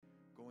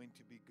going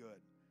to be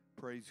good.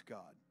 Praise God.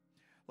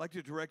 I'd like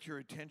to direct your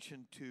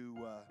attention to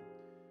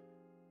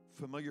a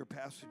familiar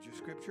passage of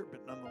Scripture,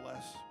 but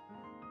nonetheless,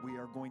 we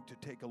are going to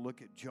take a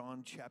look at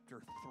John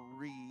chapter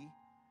 3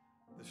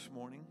 this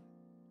morning.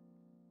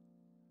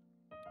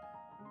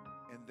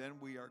 And then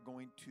we are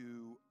going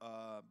to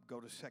go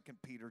to 2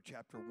 Peter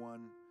chapter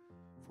 1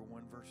 for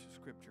one verse of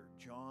Scripture.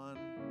 John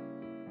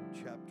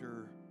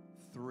chapter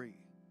 3.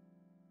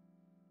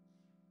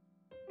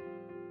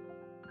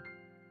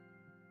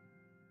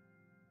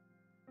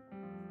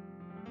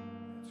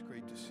 It's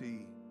great to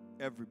see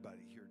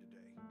everybody here today.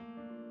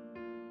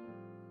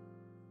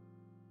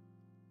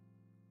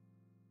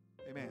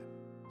 Amen.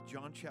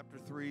 John chapter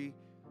 3.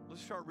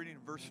 Let's start reading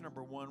verse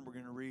number 1. We're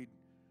going to read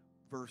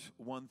verse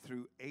 1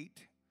 through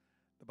 8.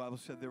 The Bible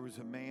said there was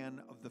a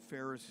man of the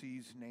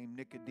Pharisees named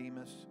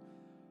Nicodemus,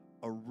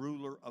 a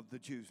ruler of the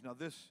Jews. Now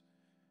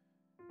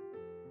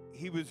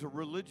he was a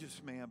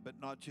religious man, but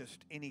not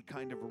just any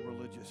kind of a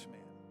religious man.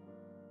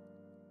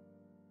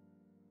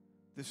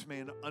 This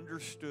man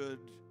understood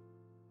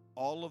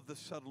all of the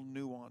subtle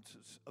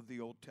nuances of the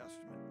Old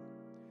Testament.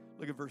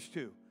 Look at verse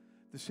 2.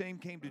 The same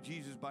came to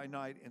Jesus by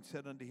night and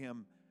said unto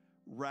him,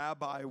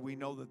 Rabbi, we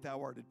know that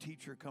thou art a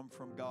teacher come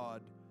from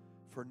God,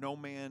 for no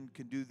man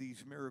can do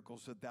these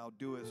miracles that thou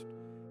doest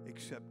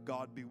except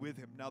God be with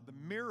him. Now the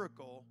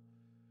miracle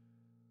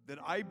that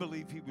I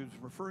believe he was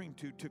referring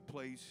to took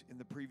place in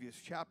the previous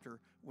chapter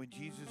when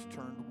Jesus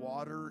turned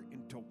water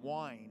into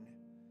wine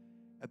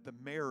at the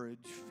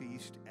marriage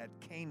feast at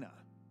Cana.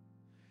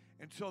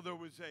 And so there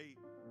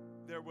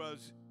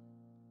was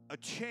a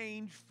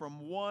change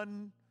from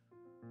one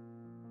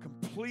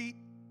complete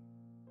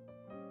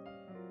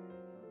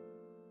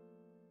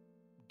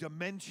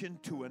dimension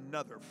to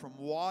another, from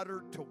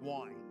water to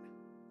wine.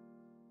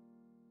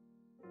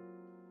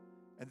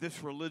 And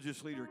this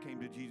religious leader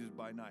came to Jesus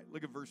by night.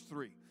 Look at verse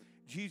 3.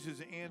 Jesus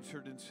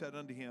answered and said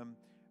unto him,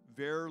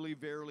 Verily,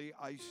 verily,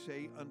 I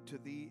say unto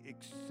thee,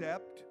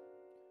 except,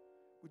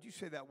 would you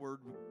say that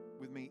word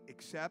with me?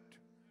 Except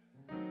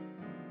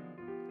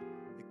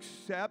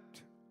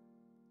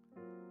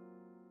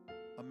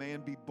a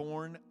man be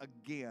born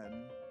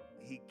again,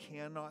 he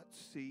cannot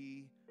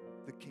see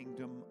the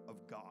kingdom of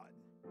God.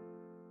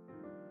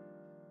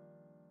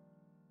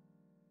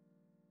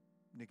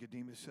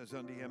 Nicodemus says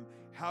unto him,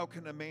 How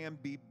can a man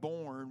be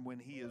born when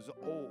he is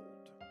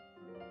old?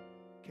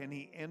 Can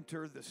he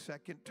enter the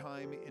second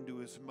time into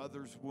his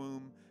mother's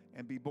womb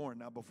and be born?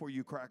 Now, before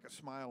you crack a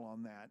smile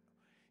on that,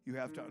 you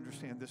have to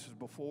understand this is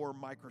before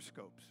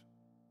microscopes.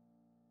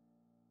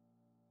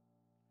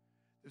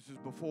 This is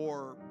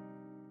before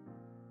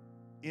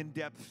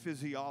in-depth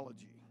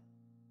physiology.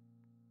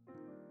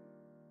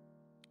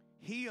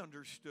 He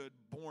understood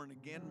born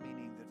again,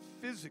 meaning that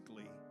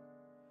physically,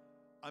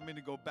 I'm going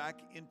to go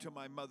back into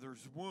my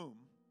mother's womb,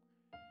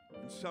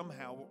 and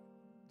somehow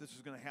this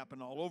is going to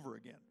happen all over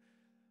again.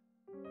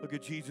 Look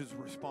at Jesus'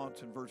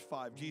 response in verse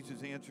 5.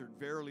 Jesus answered,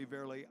 Verily,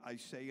 verily, I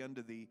say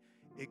unto thee,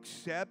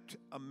 except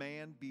a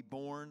man be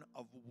born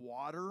of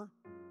water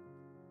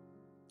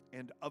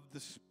and of the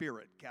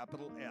Spirit,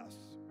 capital S,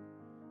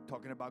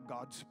 talking about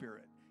God's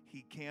Spirit,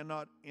 he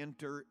cannot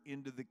enter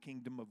into the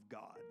kingdom of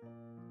God.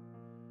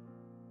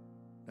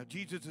 Now,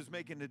 Jesus is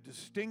making a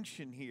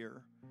distinction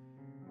here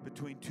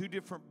between two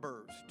different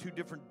births, two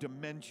different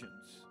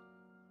dimensions.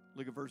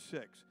 Look at verse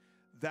 6.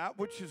 That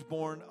which is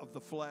born of the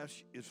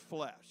flesh is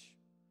flesh.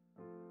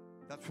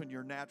 That's when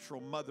your natural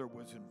mother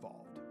was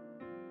involved.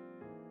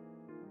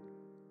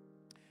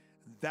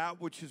 That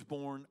which is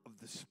born of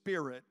the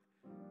Spirit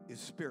is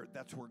spirit.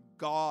 That's where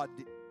God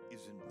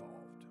is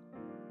involved.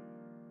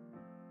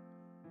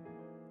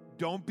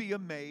 Don't be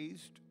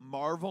amazed,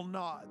 marvel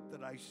not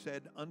that I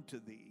said unto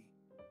thee,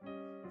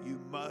 you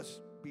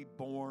must be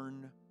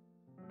born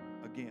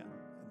again.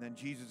 And then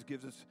Jesus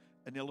gives us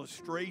an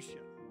illustration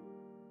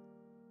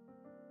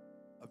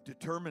of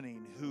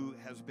determining who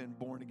has been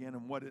born again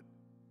and what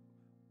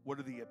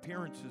are the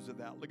appearances of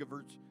that. Look at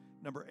verse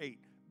number 8.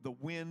 The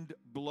wind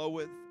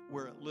bloweth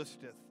where it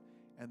listeth,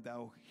 and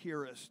thou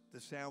hearest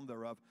the sound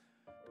thereof.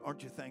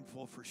 Aren't you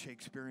thankful for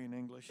Shakespearean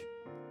English?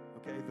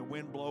 Okay, the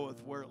wind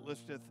bloweth where it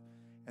listeth,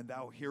 and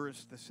thou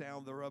hearest the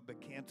sound thereof, but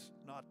canst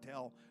not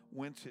tell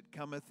whence it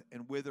cometh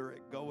and whither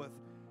it goeth.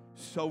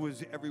 So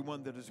is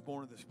everyone that is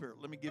born of the Spirit.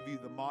 Let me give you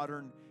the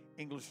modern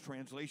English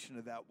translation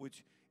of that,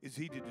 which is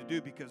easy to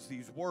do because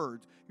these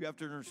words, you have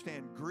to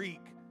understand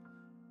Greek,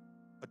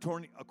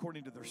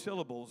 according to their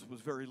syllables,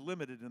 was very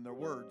limited in their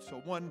words.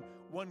 So one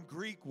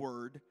Greek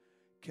word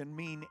can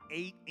mean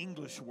 8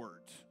 English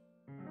words.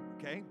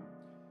 Okay?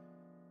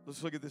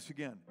 Let's look at this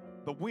again.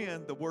 The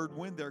word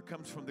wind there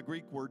comes from the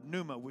Greek word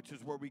pneuma, which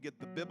is where we get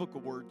the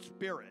biblical word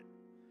spirit.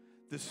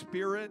 The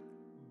Spirit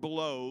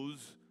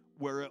blows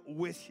where it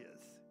wishes,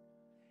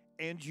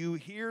 and you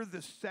hear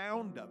the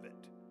sound of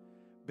it,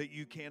 but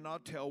you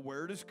cannot tell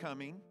where it is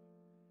coming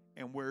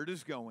and where it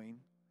is going.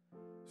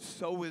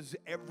 So is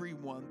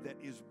everyone that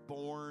is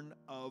born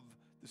of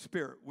the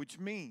Spirit, which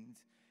means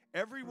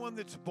everyone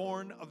that's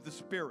born of the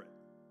Spirit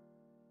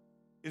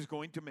is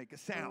going to make a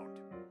sound.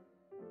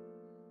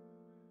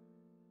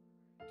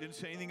 Didn't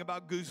say anything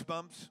about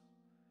goosebumps.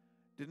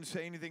 Didn't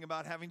say anything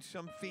about having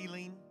some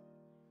feeling,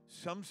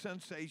 some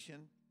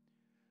sensation.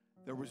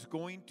 There was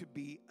going to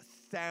be a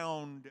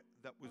sound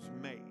that was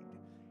made.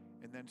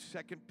 And then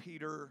 2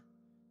 Peter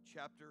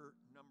chapter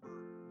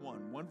number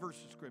 1. One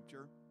verse of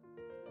scripture.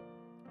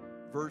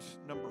 Verse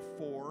number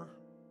 4.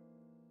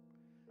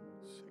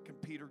 2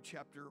 Peter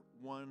chapter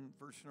 1,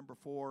 verse number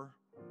 4.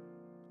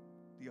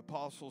 The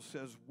apostle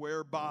says,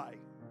 whereby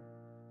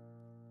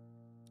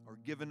are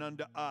given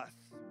unto us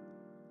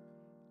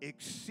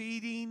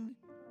exceeding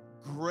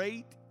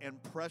great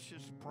and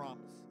precious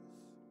promises,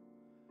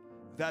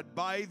 that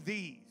by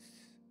these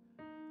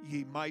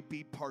ye might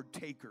be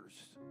partakers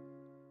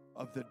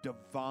of the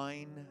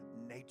divine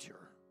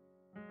nature,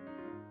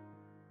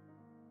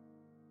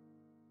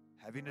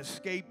 having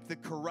escaped the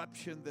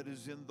corruption that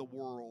is in the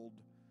world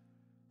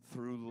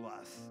through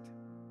lust.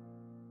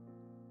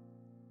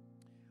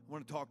 I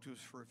want to talk to us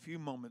for a few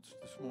moments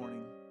this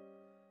morning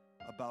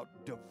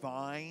about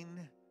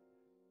divine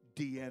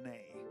DNA.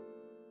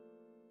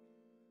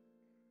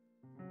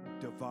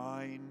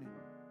 Divine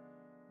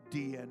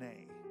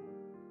DNA.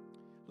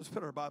 Let's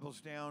put our Bibles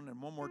down, and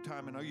one more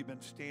time, I know you've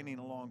been standing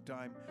a long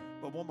time,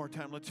 but one more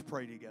time, let's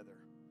pray together.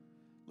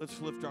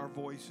 Let's lift our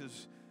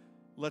voices.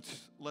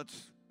 Let's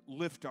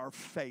lift our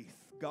faith.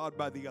 God,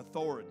 by the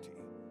authority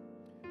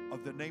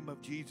of the name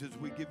of Jesus,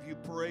 we give you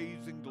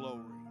praise and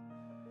glory.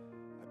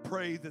 I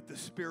pray that the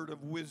spirit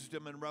of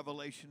wisdom and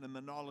revelation and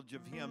the knowledge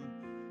of him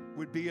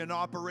would be in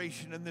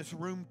operation in this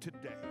room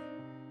today.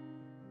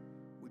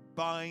 We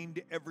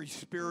bind every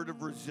spirit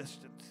of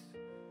resistance,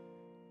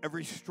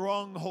 every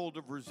stronghold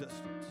of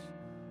resistance.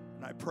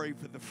 And I pray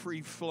for the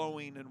free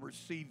flowing and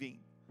receiving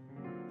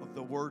of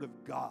the word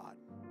of God.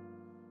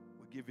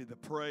 We give you the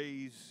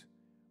praise.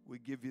 We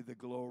give you the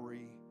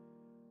glory.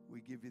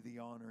 We give you the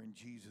honor in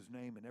Jesus'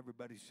 name. And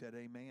everybody said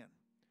amen.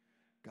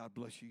 God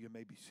bless you. You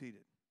may be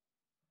seated.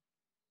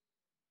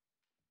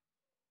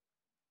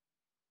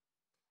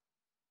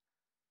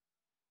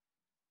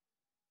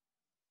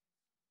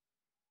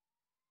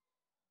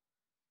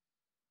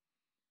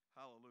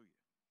 Hallelujah.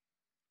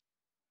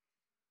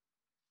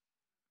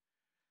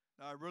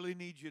 Now, I really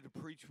need you to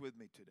preach with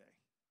me today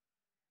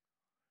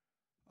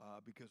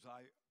because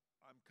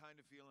I'm kind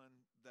of feeling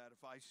that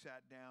if I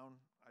sat down,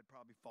 I'd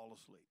probably fall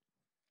asleep.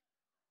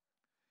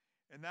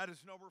 And that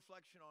is no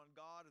reflection on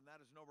God, and that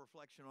is no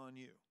reflection on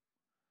you.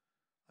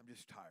 I'm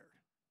just tired.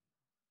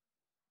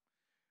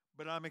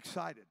 But I'm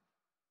excited.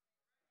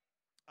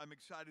 I'm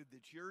excited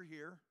that you're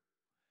here.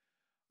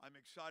 I'm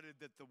excited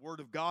that the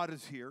Word of God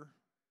is here.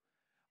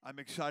 I'm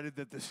excited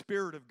that the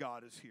Spirit of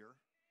God is here.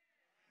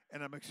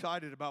 And I'm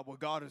excited about what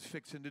God is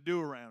fixing to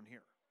do around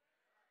here.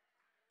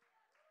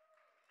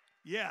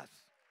 Yes.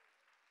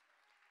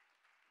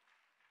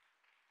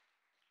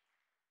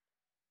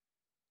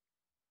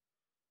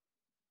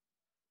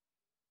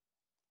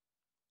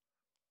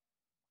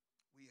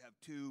 We have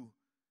two,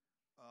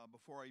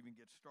 before I even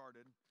get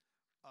started.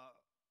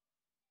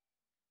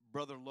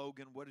 Brother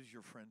Logan, what is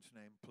your friend's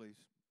name, please?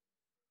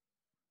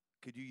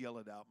 Could you yell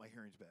it out? My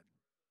hearing's bad.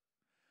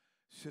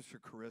 Sister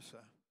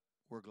Carissa,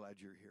 we're glad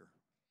you're here.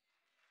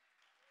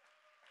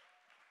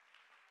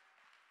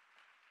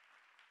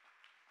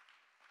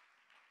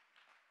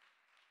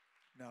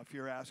 Now, if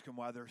you're asking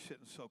why they're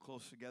sitting so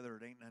close together,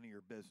 it ain't none of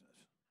your business.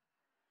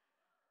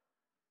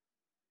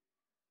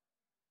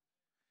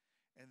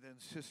 And then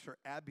Sister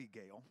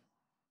Abigail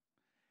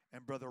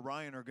and Brother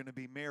Ryan are going to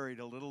be married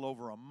a little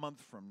over a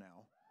month from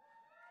now.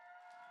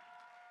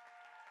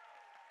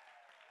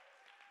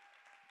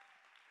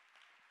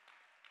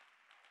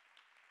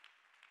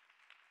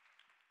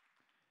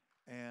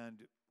 And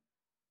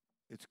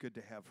it's good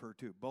to have her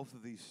too. Both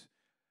of these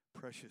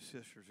precious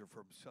sisters are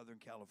from Southern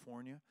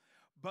California,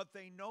 but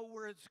they know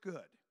where it's good.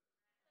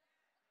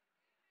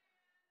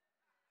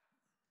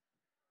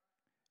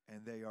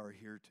 And they are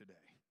here today.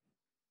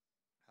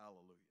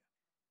 Hallelujah.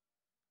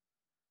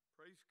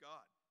 Praise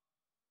God.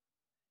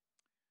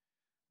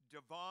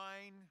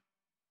 Divine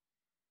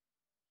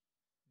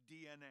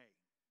DNA.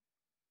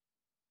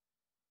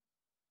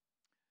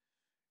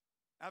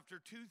 After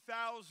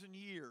 2,000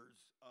 years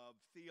of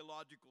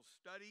theological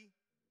study,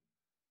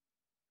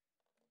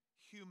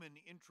 human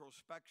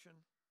introspection,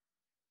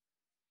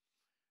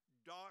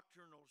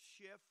 doctrinal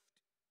shift,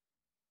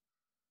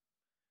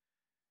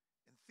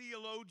 and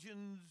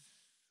theologians,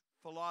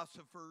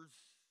 philosophers,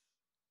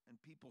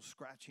 and people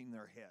scratching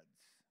their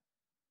heads.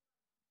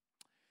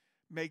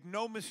 Make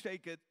no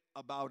mistake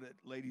about it,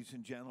 ladies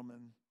and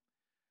gentlemen,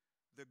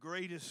 the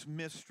greatest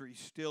mystery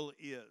still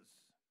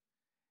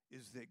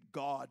is that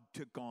God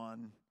took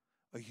on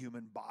a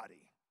human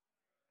body.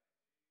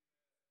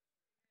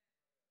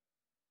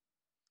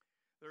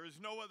 There is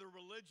no other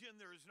religion,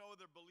 there is no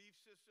other belief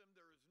system,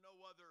 there is no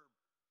other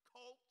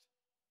cult,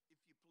 if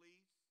you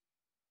please,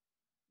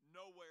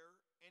 nowhere,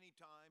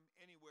 anytime,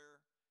 anywhere,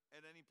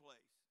 at any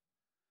place,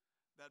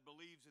 that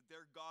believes that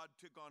their God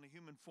took on a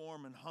human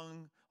form and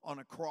hung on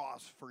a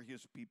cross for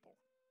his people.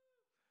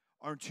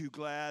 Aren't you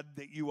glad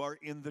that you are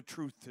in the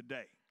truth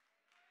today?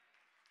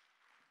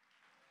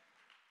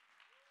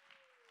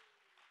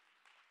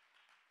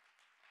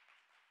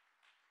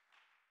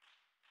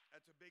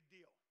 a big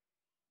deal.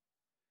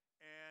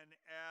 And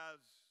as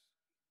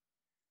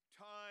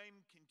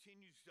time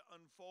continues to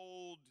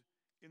unfold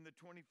in the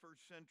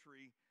 21st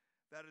century,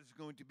 that is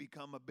going to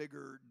become a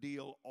bigger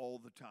deal all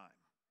the time.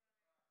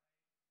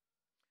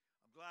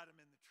 I'm glad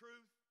I'm in the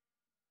truth.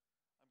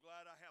 I'm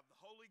glad I have the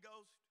Holy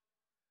Ghost.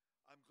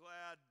 I'm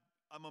glad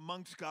I'm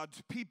amongst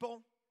God's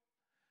people.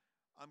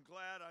 I'm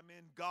glad I'm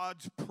in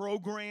God's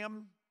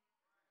program.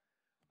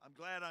 I'm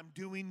glad I'm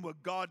doing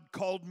what God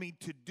called me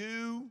to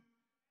do.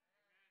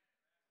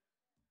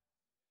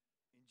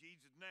 In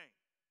Jesus' name.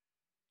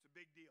 It's a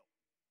big deal.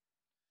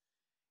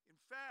 In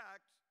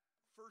fact,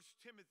 1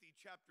 Timothy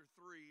chapter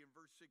 3 and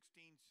verse 16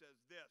 says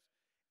this,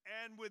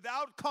 and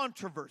without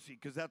controversy,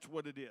 because that's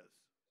what it is,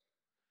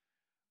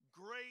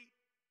 great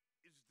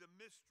is the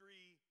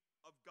mystery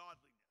of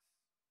godliness.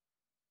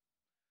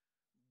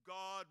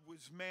 God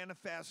was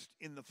manifest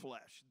in the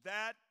flesh.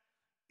 That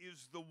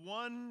is the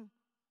one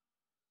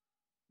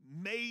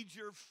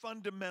major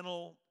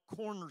fundamental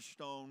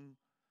cornerstone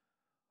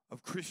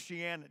of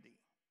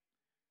Christianity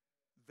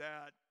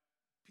that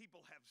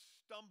people have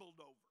stumbled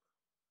over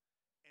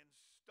and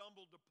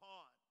stumbled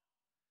upon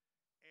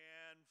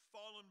and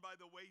fallen by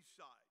the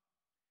wayside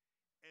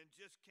and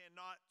just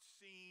cannot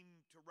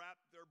seem to wrap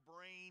their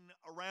brain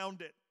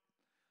around it.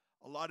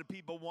 A lot of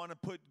people want to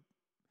put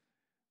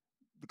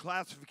the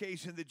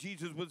classification that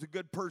Jesus was a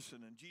good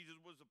person and Jesus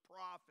was a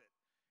prophet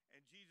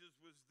and Jesus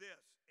was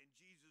this and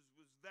Jesus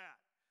was that.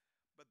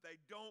 But they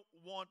don't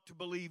want to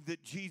believe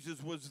that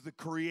Jesus was the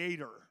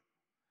creator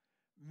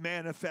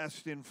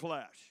manifest in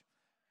flesh.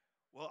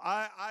 Well,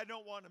 I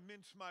don't want to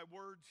mince my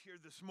words here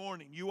this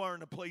morning. You are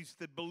in a place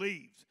that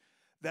believes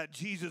that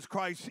Jesus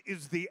Christ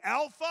is the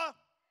Alpha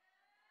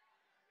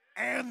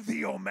and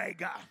the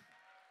Omega.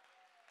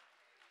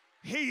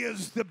 He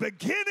is the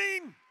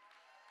beginning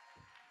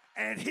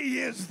and He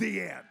is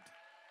the end.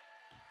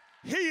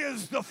 He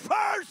is the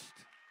first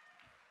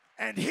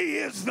and He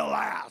is the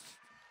last.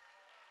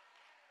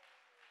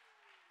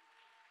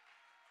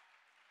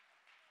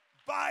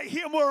 By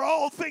Him were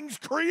all things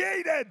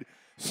created,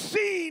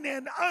 seen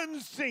and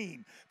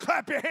unseen.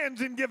 Clap your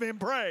hands and give Him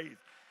praise.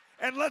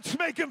 And let's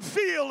make Him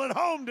feel at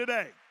home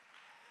today.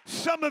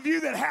 Some of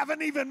you that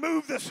haven't even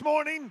moved this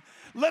morning,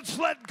 let's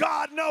let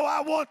God know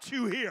I want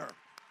you here.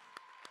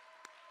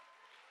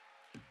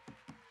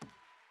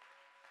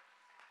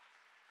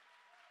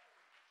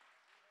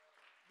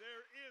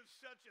 There is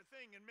such a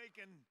thing in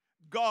making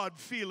God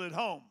feel at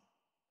home.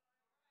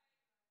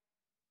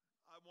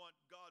 I want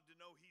God to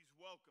know He's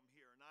welcome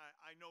here, and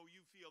I know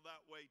you feel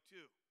that way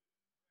too.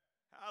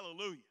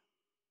 Hallelujah.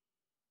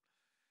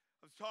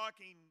 I was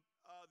talking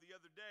the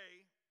other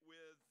day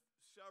with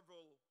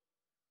several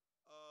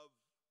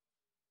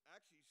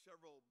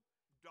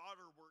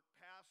daughter work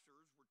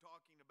pastors. We're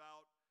talking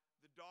about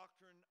the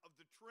doctrine of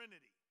the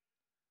Trinity.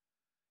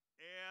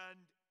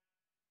 And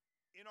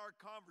in our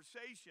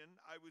conversation,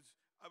 I was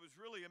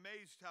really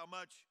amazed how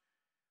much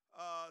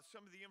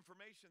some of the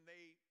information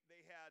they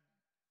had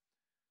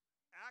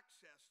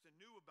accessed and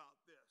knew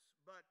about this.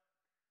 But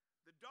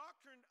the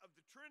doctrine of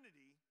the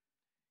Trinity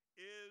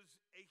is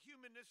a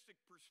humanistic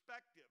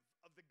perspective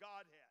of the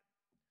Godhead.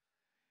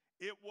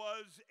 It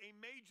was a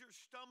major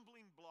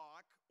stumbling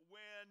block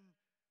when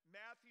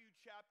Matthew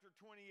chapter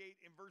 28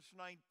 and verse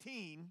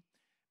 19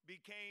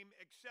 became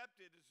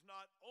accepted as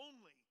not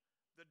only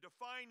the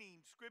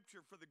defining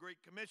scripture for the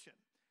Great Commission,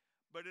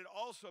 but it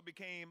also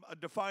became a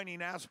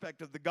defining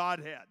aspect of the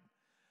Godhead,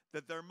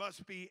 that there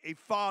must be a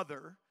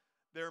Father,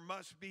 there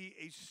must be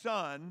a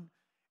Son,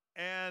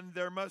 and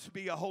there must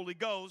be a Holy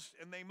Ghost,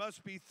 and they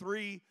must be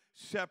three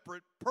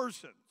separate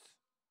persons.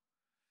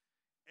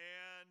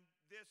 And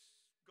this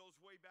goes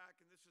way back,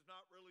 and this is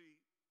not really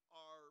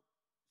our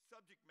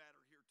subject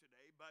matter here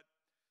today, but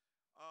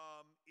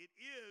it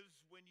is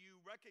when you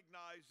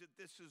recognize that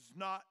this is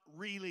not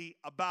really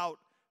about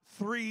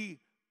three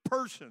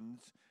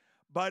persons,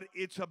 but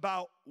it's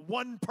about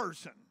one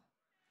person,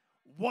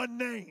 one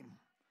name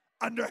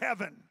under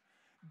heaven,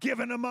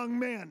 given among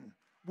men,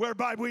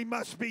 whereby we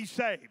must be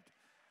saved.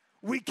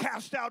 We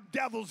cast out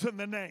devils in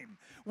the name.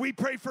 We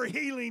pray for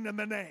healing in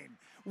the name.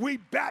 We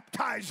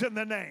baptize in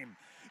the name.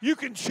 You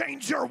can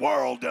change your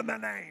world in the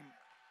name.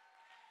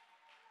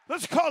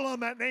 Let's call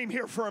on that name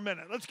here for a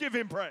minute. Let's give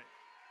Him praise.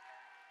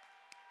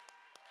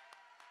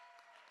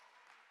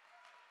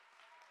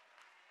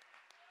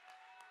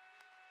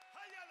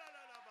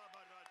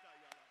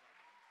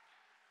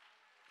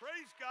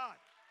 Praise God.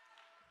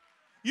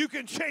 You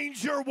can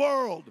change your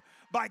world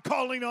by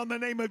calling on the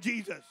name of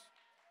Jesus.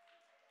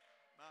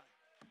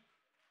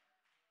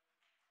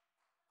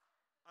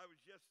 I was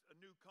just a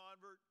new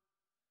convert.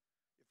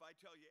 If I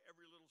tell you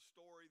every little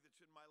story that's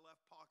in my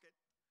left pocket,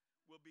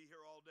 we'll be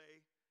here all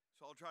day.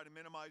 So I'll try to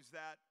minimize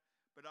that.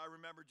 But I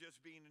remember just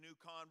being a new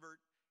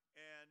convert.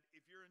 And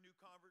if you're a new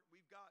convert,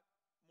 we've got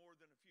more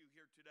than a few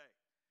here today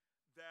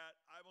that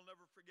I will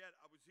never forget.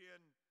 I was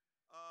in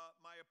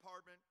my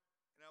apartment,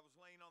 and I was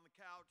laying on the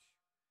couch,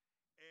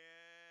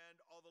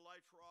 and all the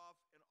lights were off,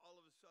 and all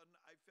of a sudden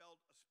I felt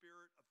a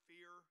spirit of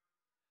fear,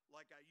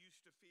 like I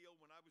used to feel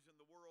when I was in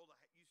the world. I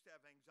used to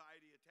have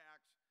anxiety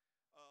attacks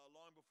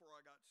long before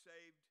I got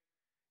saved.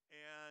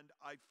 And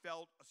I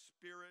felt a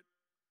spirit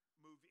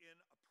move in,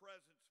 a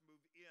presence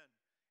move in.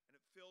 And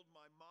it filled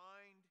my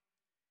mind.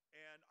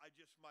 And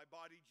my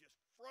body just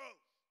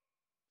froze.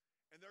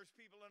 And there's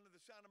people under the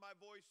sound of my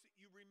voice that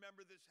you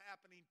remember this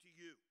happening to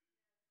you.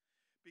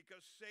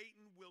 Because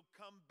Satan will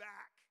come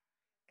back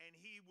and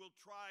he will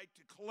try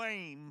to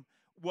claim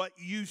what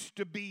used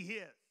to be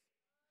his.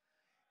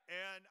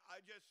 And I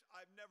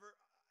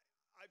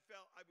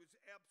felt I was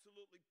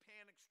absolutely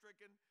panic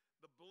stricken.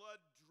 The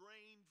blood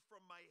drained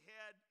from my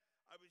head.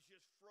 I was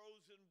just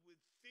frozen with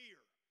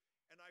fear.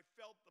 And I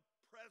felt the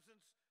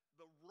presence,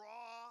 the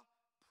raw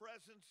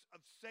presence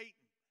of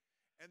Satan.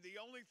 And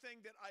the only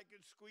thing that I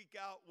could squeak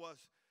out was,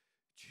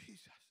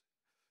 Jesus,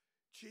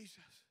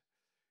 Jesus,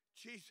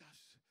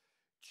 Jesus,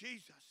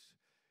 Jesus,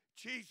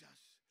 Jesus,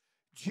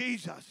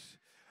 Jesus.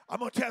 I'm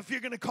going to tell you, if you're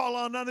going to call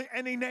on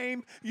any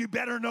name, you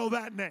better know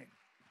that name.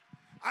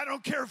 I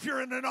don't care if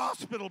you're in an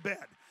hospital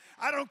bed.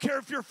 I don't care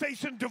if you're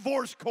facing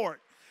divorce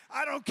court.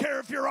 I don't care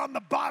if you're on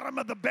the bottom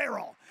of the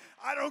barrel.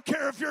 I don't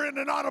care if you're in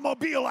an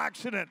automobile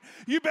accident.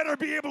 You better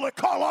be able to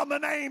call on the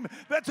name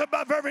that's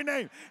above every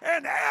name.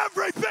 And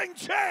everything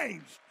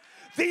changed.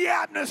 The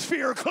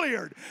atmosphere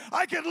cleared.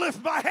 I could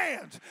lift my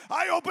hands.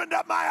 I opened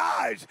up my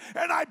eyes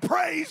and I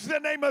praised the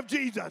name of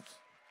Jesus.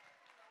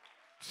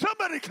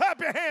 Somebody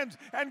clap your hands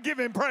and give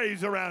him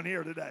praise around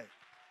here today.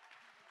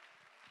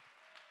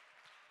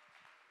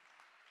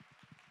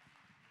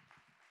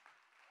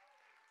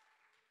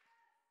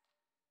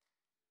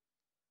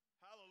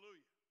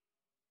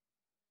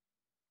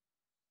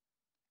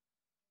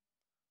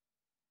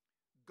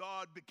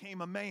 God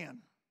became a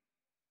man,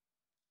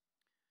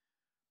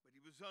 but he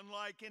was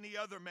unlike any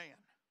other man.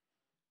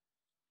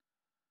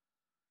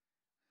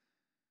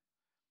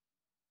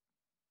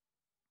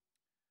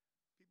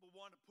 People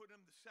want to put him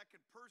the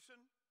second person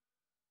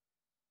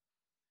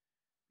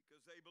because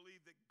they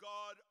believe that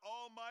God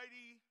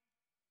Almighty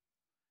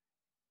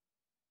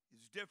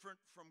is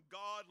different from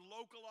God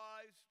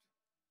localized,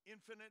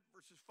 infinite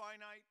versus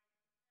finite.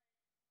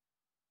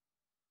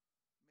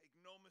 Make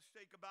no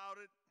mistake about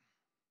it.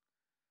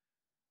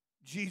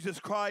 Jesus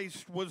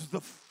Christ was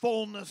the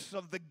fullness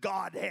of the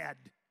Godhead.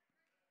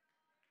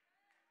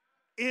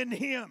 In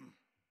him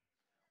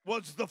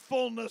was the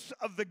fullness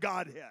of the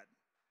Godhead.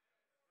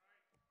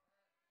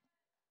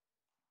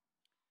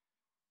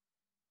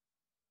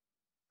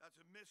 That's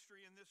a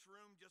mystery in this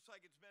room, just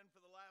like it's been for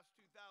the last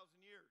 2,000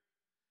 years.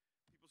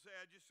 People say,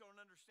 I just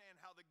don't understand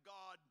how the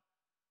God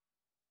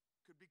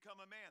could become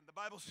a man. The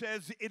Bible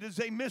says it is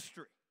a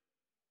mystery.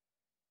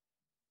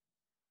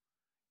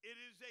 It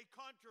is a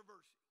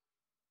controversy.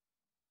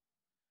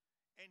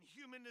 And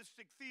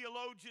humanistic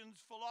theologians,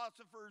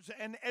 philosophers,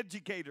 and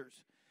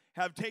educators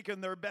have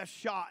taken their best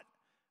shot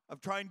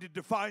of trying to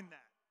define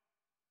that.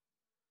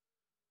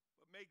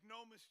 But make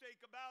no mistake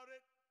about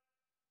it,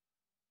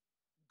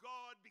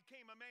 God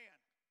became a man.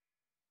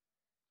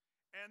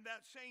 And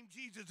that same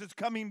Jesus is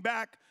coming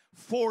back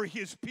for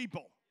his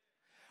people.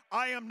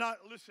 I am not,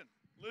 listen.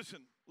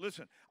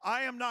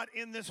 I am not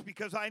in this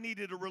because I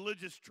needed a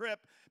religious trip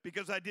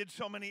because I did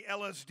so many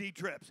LSD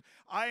trips.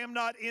 I am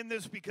not in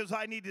this because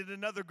I needed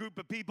another group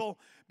of people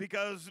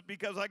because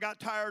I got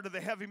tired of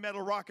the heavy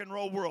metal rock and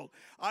roll world.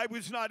 I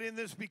was not in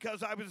this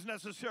because I was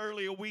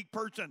necessarily a weak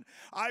person.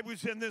 I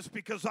was in this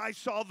because I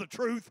saw the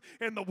truth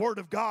in the Word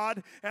of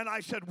God, and I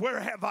said,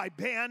 where have I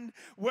been?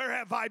 Where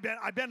have I been?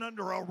 I've been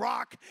under a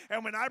rock,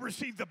 and when I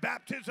received the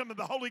baptism of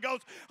the Holy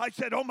Ghost, I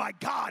said, oh my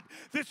God,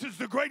 this is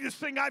the greatest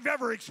thing I've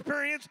ever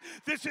experienced.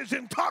 This is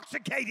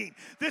intoxicating.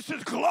 This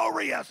is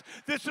glorious.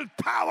 This is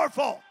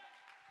powerful.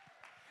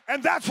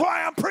 And that's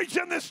why I'm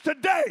preaching this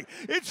today.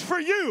 It's for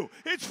you.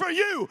 It's for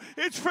you.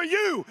 It's for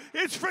you.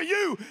 It's for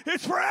you.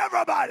 It's for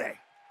everybody.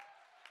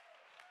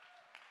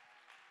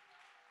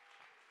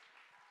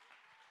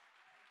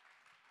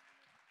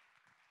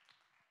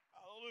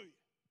 Hallelujah.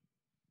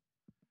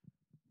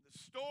 The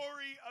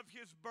story of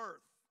his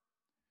birth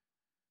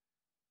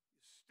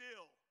is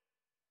still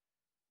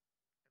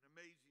an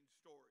amazing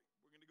story.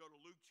 We're going to go to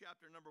Luke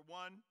chapter number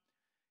 1.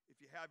 If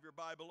you have your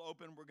Bible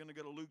open, we're going to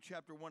go to Luke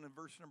chapter 1 and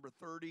verse number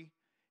 30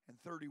 and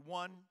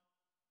 31.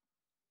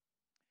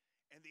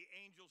 And the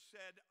angel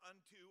said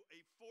unto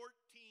a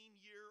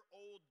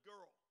 14-year-old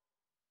girl,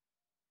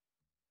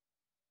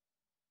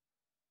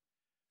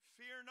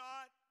 fear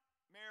not,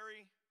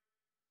 Mary,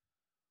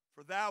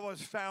 for thou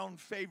hast found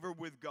favor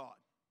with God.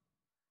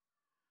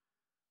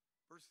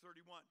 Verse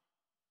 31.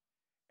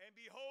 And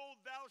behold,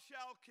 thou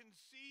shalt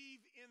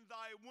conceive in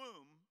thy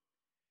womb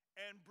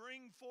and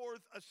bring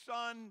forth a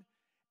son,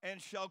 and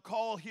shall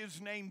call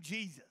his name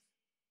Jesus.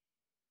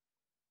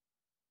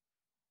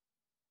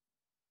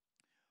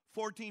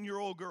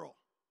 14-year-old girl.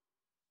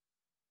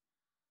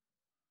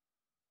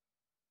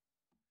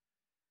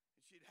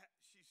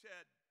 She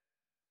said,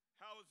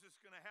 how is this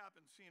going to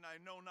happen, seeing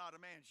I know not a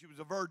man? She was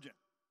a virgin.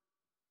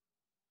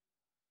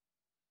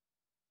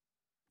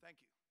 Thank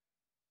you.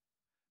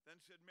 Then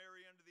said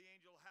Mary unto the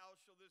angel, how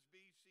shall this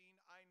be, seeing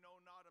I know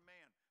not a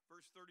man? Verse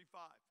verse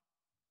 35.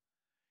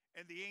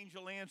 And the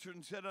angel answered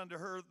and said unto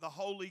her, the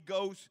Holy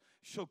Ghost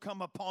shall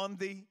come upon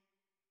thee.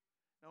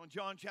 Now in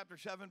John chapter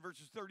 7,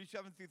 verses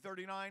 37 through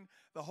 39,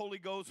 the Holy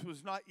Ghost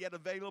was not yet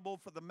available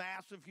for the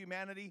mass of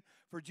humanity,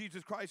 for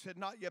Jesus Christ had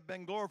not yet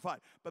been glorified.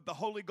 But the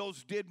Holy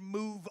Ghost did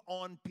move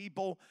on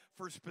people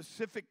for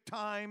specific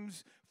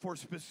times, for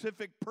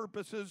specific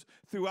purposes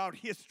throughout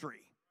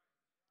history.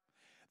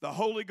 The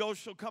Holy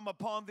Ghost shall come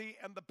upon thee,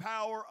 and the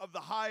power of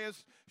the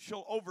highest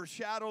shall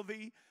overshadow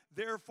thee.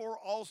 Therefore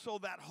also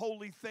that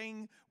holy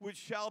thing which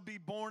shall be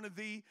born of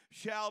thee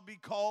shall be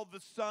called the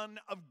Son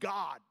of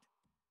God.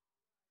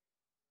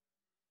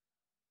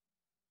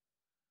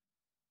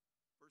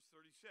 Verse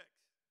 36.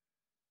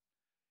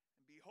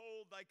 And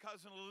behold, thy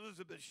cousin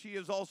Elizabeth, she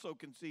has also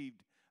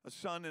conceived a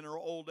son in her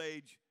old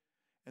age,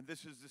 and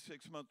this is the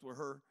 6th month with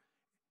her,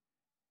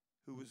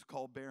 who was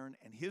called barren,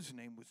 and his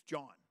name was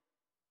John.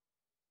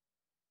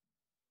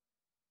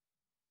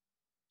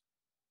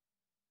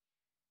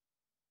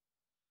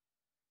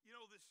 You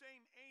know, the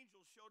same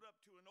angel showed up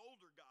to an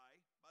older guy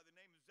by the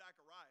name of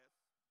Zacharias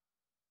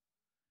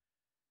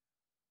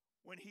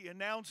when he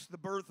announced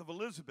the birth of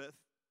Elizabeth.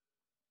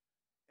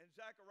 And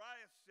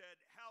Zacharias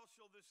said, how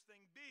shall this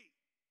thing be?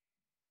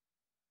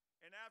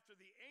 And after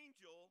the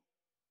angel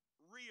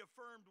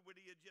reaffirmed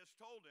what he had just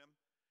told him,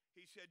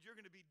 he said, you're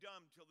going to be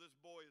dumb till this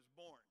boy is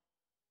born.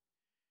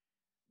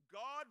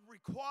 God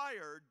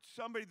required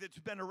somebody that's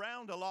been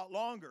around a lot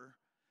longer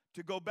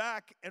to go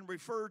back and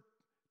refer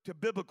to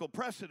biblical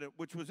precedent,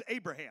 which was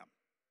Abraham.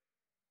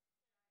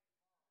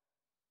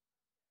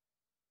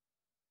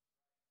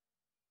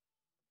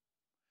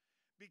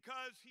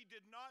 Because he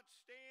did not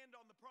stand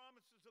on the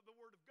promises of the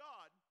Word of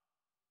God,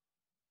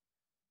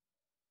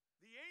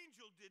 the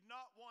angel did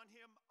not want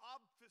him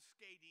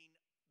obfuscating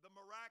the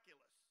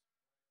miraculous.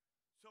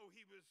 So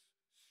he was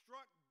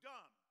struck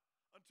dumb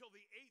until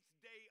the 8th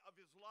day of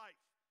his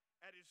life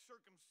at his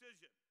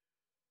circumcision.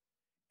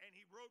 And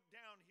he wrote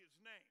down his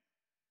name.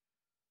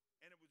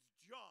 And it was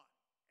John.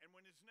 And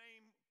when his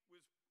name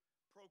was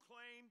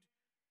proclaimed,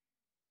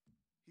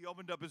 he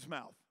opened up his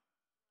mouth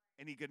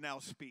and he could now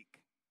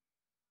speak.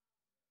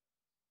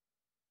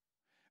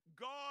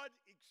 God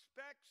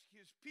expects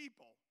his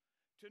people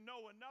to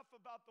know enough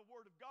about the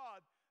Word of God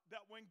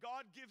that when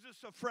God gives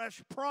us a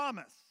fresh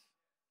promise,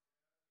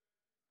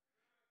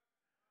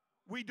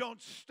 we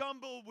don't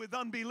stumble with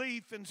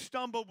unbelief and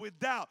stumble with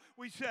doubt.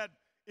 We said,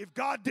 if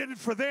God did it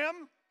for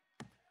them,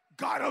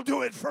 God will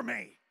do it for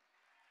me.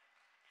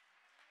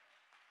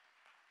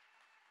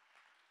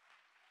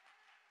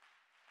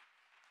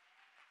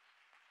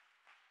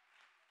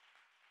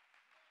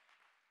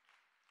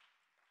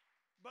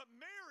 But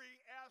Mary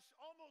asked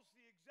almost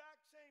the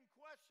exact same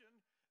question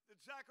that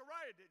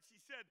Zechariah did. She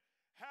said,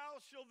 how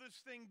shall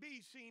this thing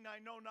be, seeing I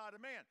know not a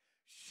man?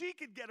 She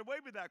could get away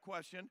with that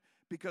question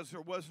because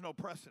there was no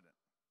precedent.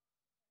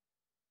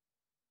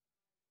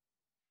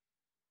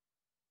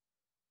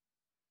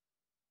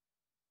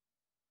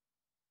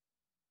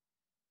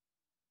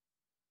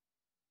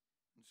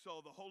 And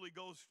so the Holy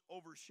Ghost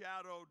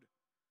overshadowed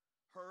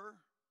her,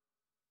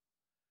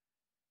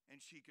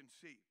 and she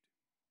conceived.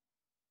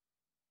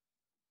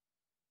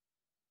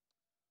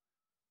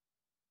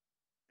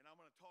 I'm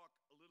going to talk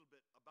a little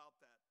bit about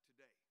that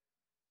today.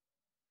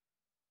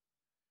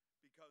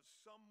 Because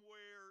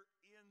somewhere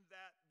in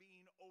that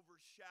being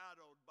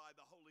overshadowed by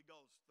the Holy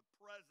Ghost, the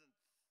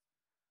presence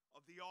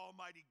of the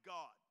Almighty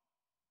God,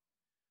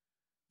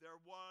 there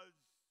was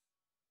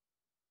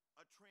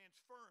a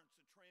transference,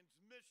 a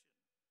transmission,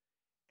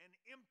 an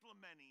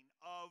implementing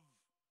of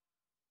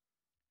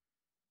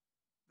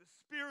the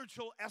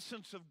spiritual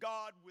essence of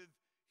God with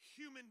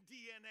human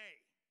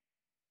DNA,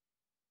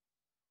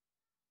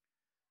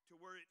 to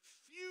where it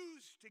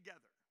fused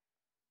together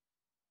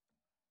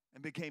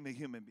and became a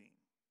human being.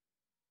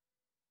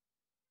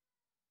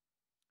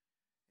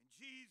 And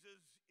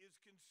Jesus is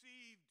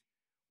conceived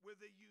with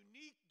a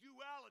unique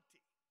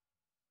duality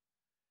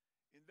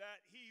in that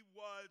he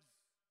was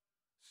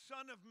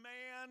Son of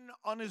Man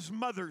on his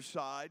mother's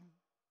side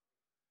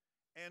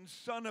and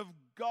Son of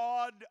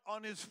God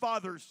on his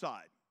father's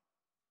side.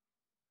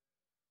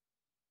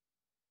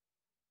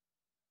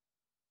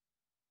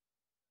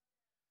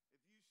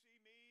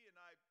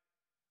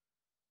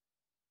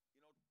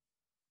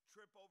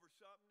 Trip over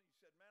something. He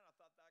said, man, I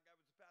thought that guy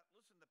was a pastor.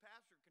 Listen, the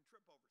pastor can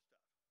trip over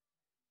stuff.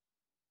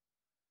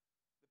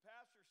 The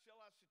pastor still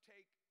has to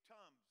take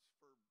Tums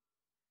for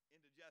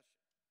indigestion.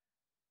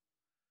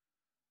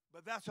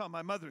 But that's on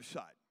my mother's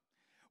side.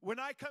 When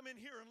I come in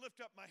here and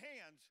lift up my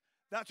hands,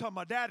 that's on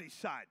my daddy's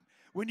side.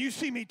 When you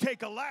see me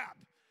take a lap,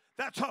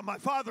 that's on my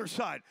father's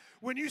side.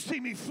 When you see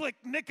me flick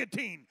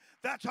nicotine,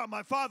 that's on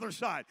my father's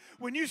side.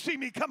 When you see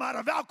me come out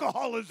of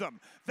alcoholism,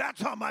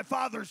 that's on my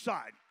father's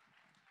side.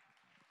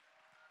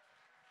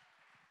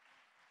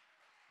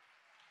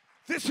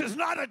 This is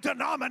not a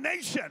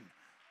denomination.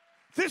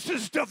 This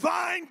is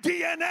divine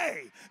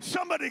DNA.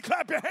 Somebody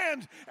clap your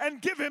hands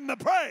and give him the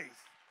praise.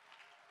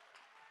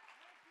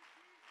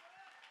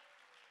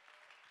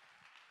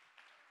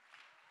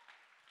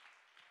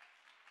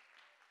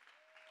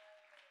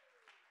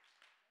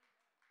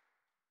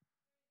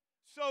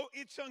 So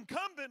it's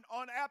incumbent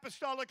on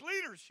apostolic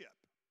leadership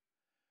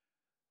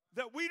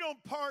that we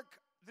don't park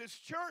this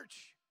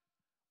church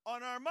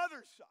on our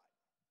mother's side,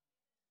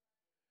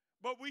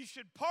 but we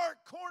should park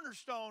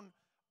Cornerstone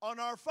on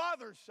our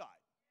father's side.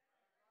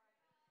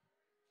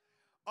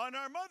 On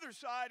our mother's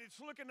side, it's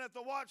looking at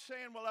the watch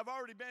saying, well, I've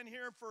already been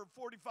here for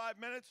 45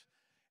 minutes,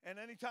 and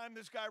anytime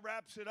this guy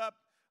wraps it up,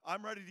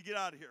 I'm ready to get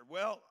out of here.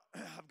 Well,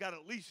 I've got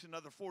at least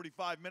another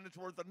 45 minutes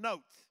worth of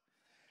notes.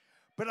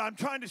 But I'm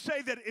trying to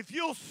say that if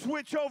you'll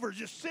switch over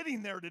just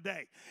sitting there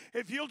today,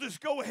 if you'll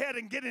just go ahead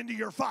and get into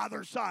your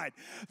father's side,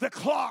 the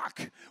clock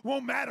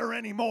won't matter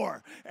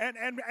anymore.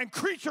 And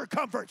creature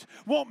comforts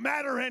won't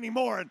matter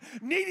anymore. And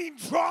needing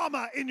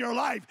drama in your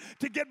life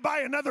to get by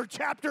another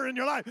chapter in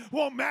your life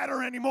won't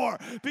matter anymore,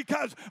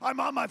 because I'm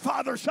on my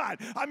father's side.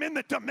 I'm in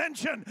the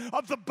dimension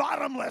of the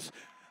bottomless,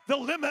 the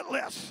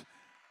limitless.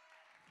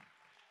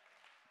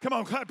 Come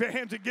on, clap your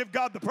hands and give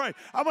God the praise.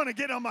 I want to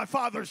get on my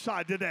Father's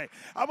side today.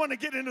 I want to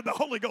get into the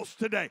Holy Ghost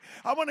today.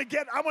 I want to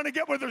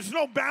get where there's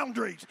no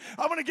boundaries.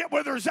 I want to get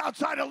where there's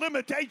outside of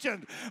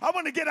limitations. I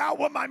want to get out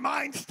what my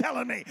mind's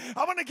telling me.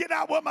 I want to get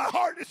out what my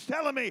heart is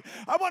telling me.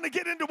 I want to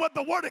get into what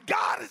the Word of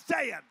God is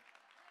saying.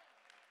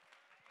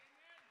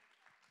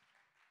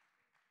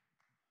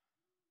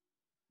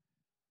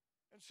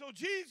 And so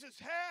Jesus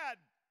had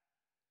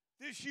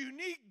this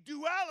unique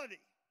duality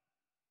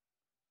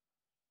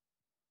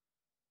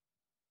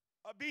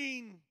of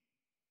being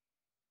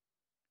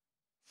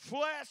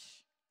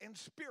flesh and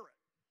spirit.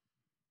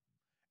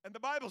 And the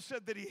Bible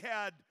said that he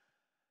had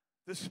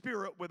the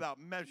Spirit without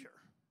measure.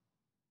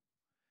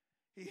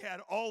 He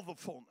had all the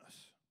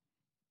fullness.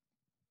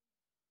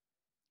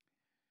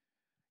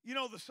 You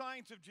know, the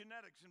science of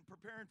genetics, and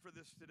preparing for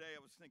this today, I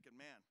was thinking,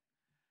 man,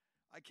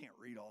 I can't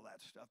read all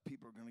that stuff.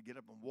 People are going to get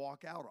up and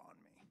walk out on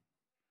me.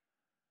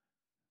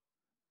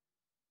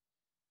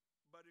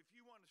 But if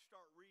you want to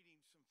start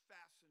reading some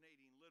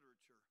fascinating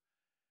literature,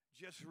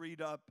 just read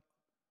up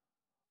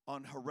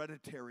on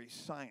hereditary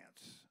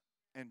science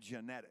and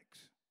genetics.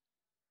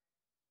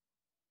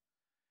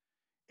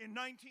 In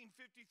 1953,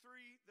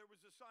 there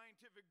was a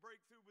scientific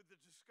breakthrough with the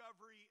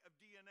discovery of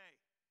DNA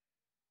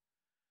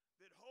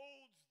that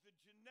holds the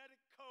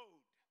genetic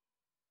code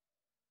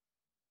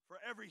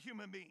for every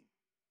human being.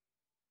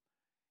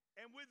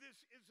 And with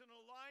this is an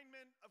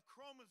alignment of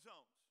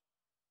chromosomes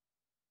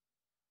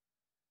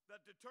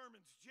that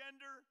determines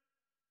gender.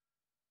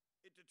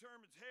 It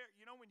determines hair.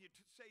 You know, when you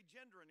say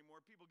gender anymore,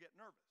 people get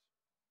nervous.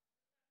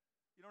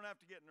 You don't have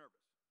to get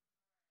nervous.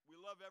 We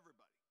love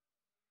everybody.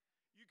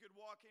 You could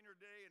walk in here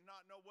today and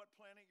not know what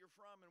planet you're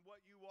from and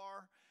what you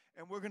are,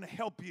 and we're going to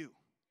help you.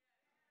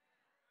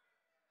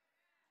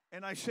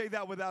 And I say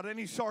that without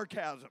any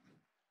sarcasm,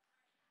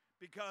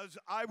 because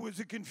I was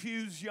a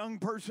confused young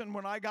person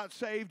when I got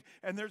saved,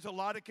 and there's a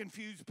lot of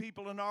confused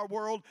people in our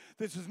world.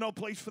 This is no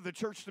place for the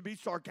church to be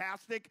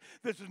sarcastic.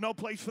 This is no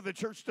place for the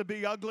church to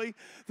be ugly.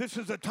 This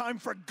is a time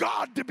for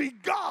God to be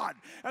God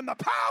and the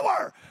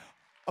power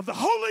of the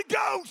Holy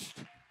Ghost.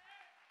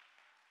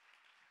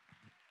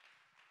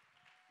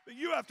 But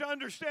you have to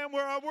understand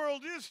where our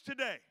world is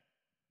today.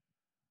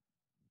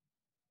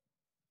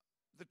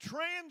 The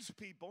trans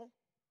people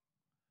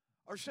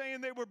are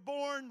saying they were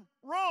born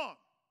wrong.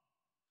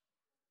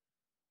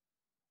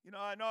 You know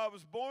I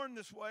was born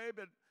this way,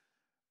 but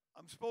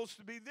I'm supposed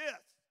to be this.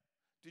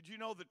 Did you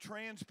know that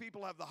trans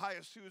people have the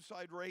highest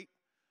suicide rate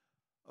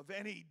of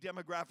any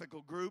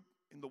demographical group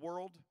in the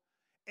world?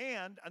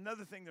 And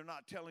another thing they're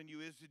not telling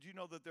you is, did you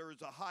know that there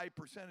is a high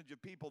percentage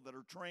of people that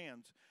are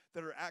trans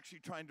that are actually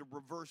trying to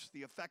reverse the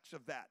effects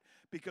of that?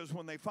 Because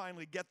when they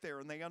finally get there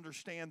and they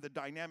understand the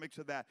dynamics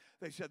of that,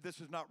 they said,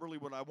 this is not really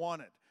what I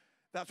wanted.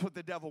 That's what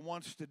the devil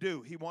wants to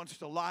do. He wants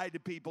to lie to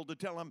people to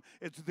tell them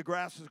the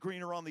grass is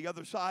greener on the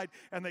other side,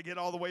 and they get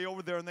all the way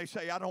over there and they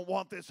say, I don't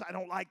want this, I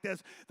don't like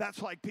this.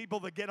 That's like people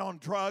that get on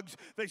drugs.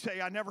 They say,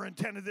 I never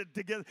intended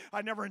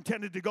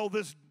to go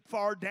this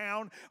far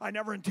down. I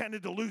never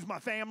intended to lose my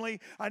family.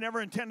 I never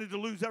intended to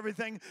lose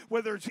everything,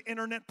 whether it's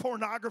internet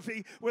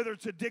pornography, whether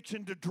it's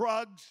addiction to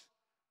drugs.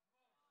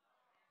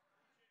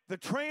 The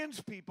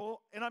trans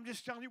people, and I'm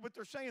just telling you what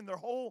they're saying, their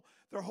whole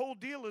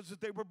deal is that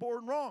they were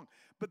born wrong.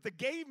 But the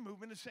gay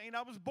movement is saying,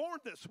 I was born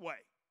this way.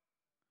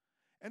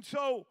 And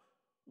so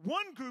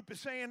one group is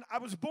saying, I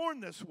was born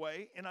this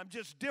way, and I'm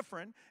just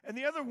different. And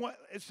the other one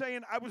is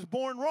saying, I was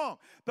born wrong.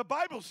 The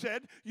Bible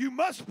said, you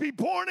must be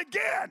born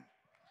again.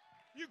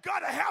 You got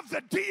to have the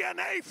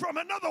DNA from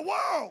another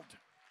world.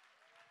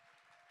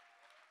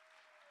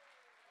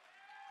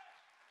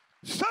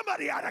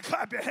 Somebody ought to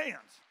clap your hands.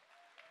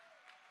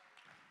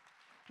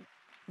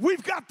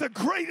 We've got the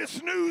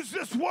greatest news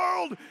this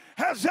world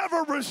has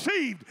ever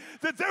received,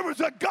 that there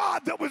was a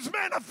God that was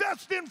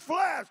manifest in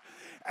flesh,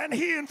 and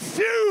he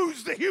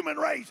infused the human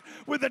race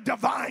with a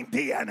divine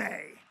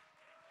DNA.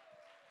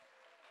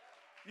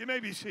 You may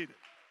be seated.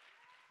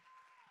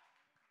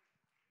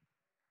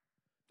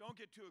 Don't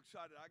get too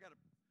excited. I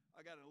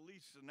got at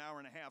least an hour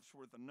and a half's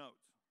worth of notes.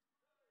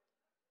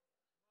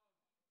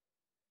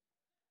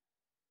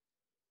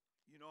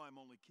 You know I'm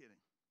only kidding.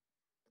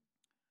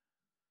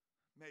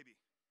 Maybe.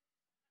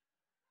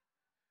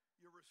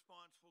 Your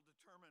response will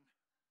determine.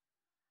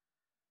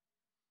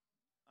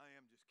 I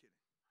am just kidding.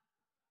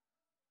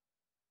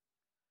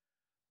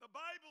 The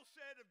Bible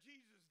said of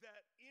Jesus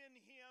that in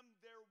him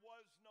there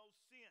was no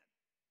sin.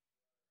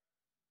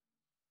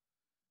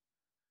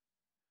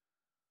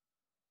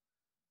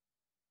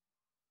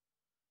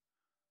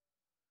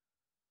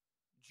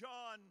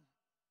 John,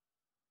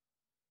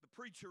 the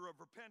preacher of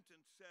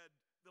repentance, said,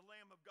 the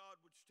Lamb of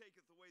God which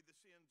taketh away the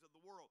sins of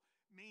the world,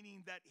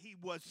 meaning that he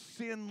was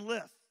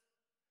sinless.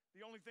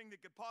 The only thing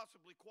that could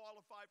possibly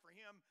qualify for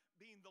him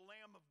being the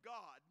Lamb of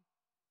God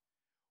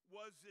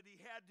was that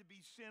he had to be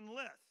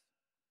sinless.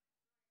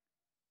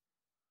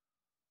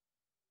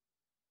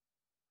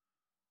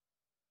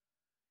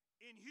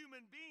 In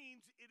human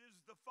beings, it is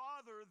the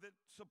father that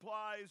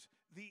supplies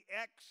the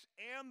X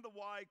and the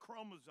Y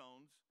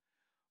chromosomes,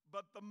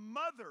 but the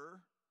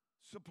mother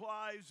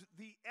supplies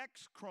the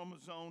X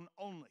chromosome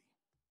only.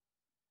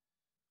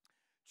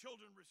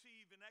 Children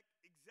receive an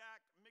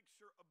exact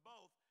mixture of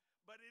both,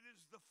 but it is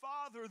the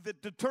father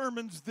that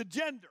determines the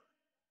gender.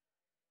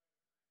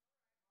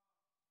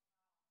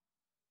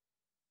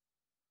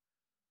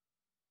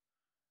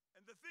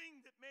 And the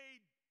thing that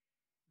made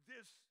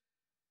this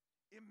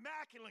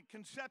Immaculate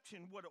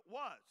Conception what it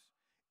was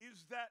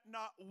is that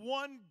not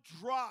one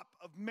drop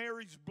of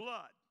Mary's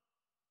blood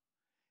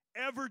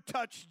ever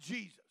touched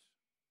Jesus.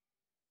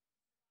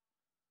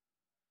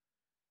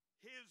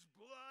 His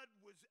blood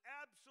was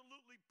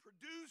absolutely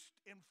produced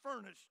and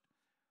furnished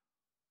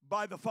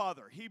by the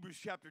Father. Hebrews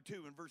chapter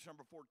 2 and verse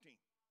number 14.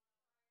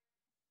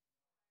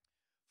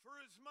 For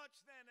as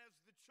much then as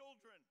the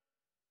children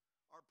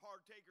are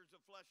partakers of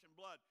flesh and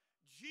blood,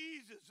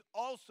 Jesus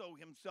also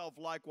himself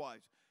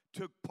likewise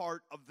took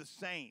part of the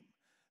same,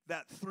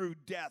 that through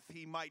death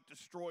he might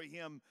destroy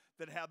him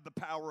that had the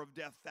power of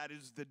death, that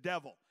is the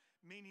devil.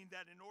 Meaning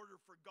that in order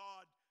for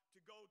God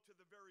to go to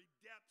the very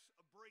depths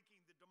of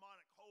breaking the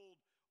demonic hold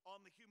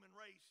on the human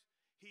race,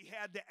 he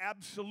had to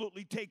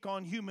absolutely take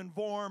on human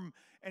form,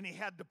 and he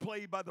had to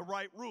play by the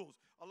right rules.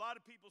 A lot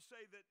of people say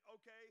that,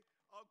 okay,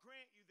 I'll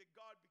grant you that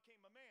God became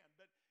a man,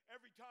 but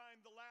every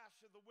time the lash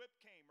of the whip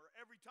came, or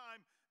every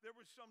time there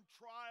was some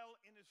trial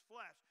in his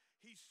flesh,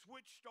 he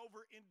switched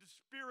over into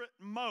spirit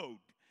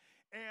mode.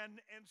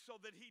 And so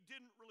that he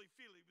didn't really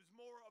feel. He was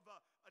more of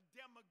a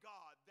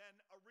demigod than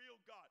a real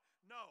God.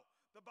 No,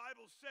 the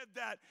Bible said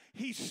that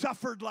he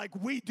suffered like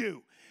we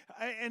do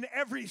in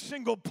every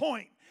single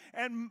point.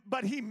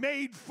 But he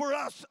made for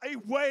us a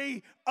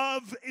way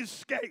of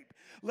escape.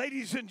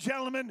 Ladies and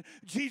gentlemen,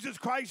 Jesus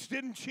Christ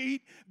didn't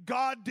cheat.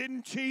 God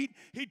didn't cheat.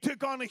 He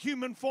took on a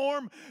human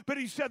form, but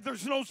he said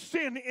there's no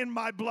sin in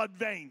my blood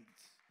veins.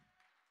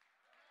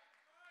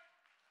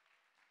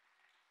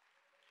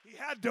 He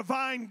had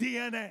divine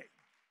DNA.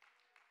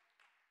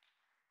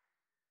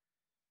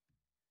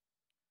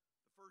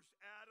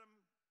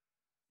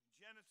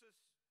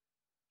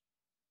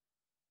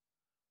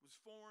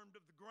 Formed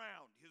of the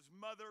ground. His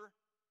mother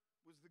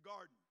was the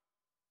garden.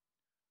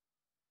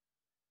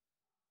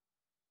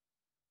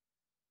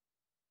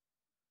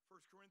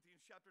 1 Corinthians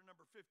chapter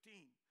number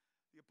 15,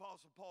 the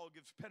Apostle Paul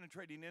gives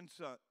penetrating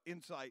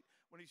insight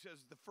when he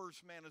says the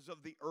first man is of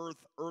the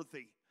earth,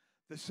 earthy.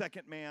 The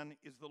second man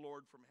is the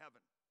Lord from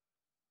heaven.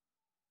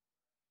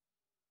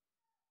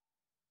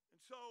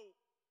 And so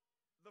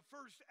the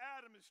first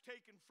Adam is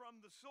taken from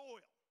the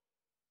soil.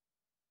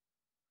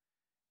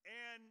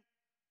 And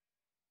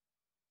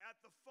at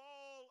the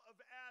fall of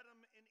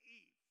Adam and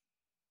Eve,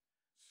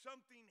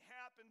 something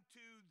happened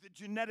to the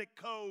genetic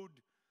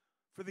code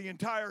for the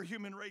entire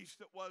human race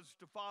that was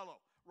to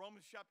follow.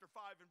 Romans chapter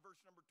 5 and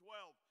verse number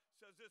 12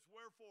 says this,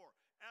 wherefore,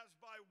 as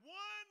by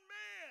one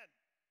man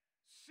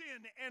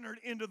sin entered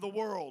into the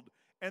world,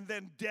 and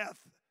then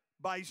death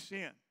by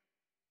sin.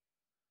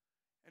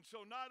 And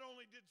so not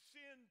only did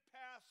sin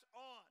pass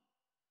on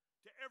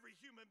to every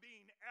human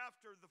being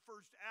after the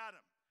first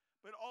Adam,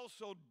 but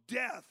also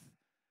death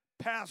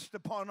passed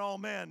upon all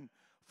men,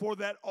 for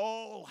that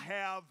all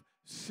have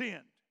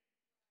sinned.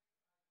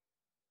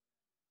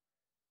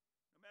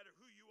 No matter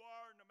who you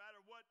are, no matter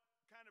what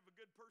kind of a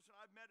good person,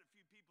 I've met a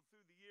few people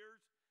through the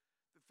years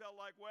that felt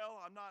like, well,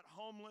 I'm not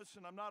homeless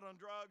and I'm not on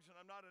drugs and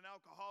I'm not an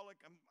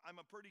alcoholic. I'm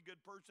a pretty good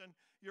person.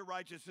 Your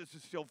righteousness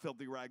is still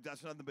filthy rags.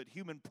 That's nothing but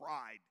human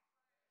pride.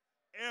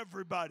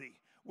 Everybody.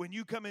 When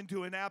you come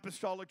into an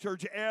apostolic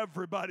church,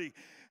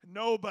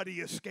 nobody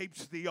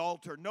escapes the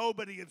altar.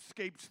 Nobody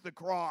escapes the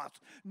cross.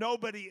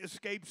 Nobody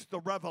escapes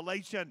the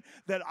revelation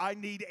that I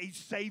need a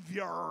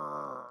Savior.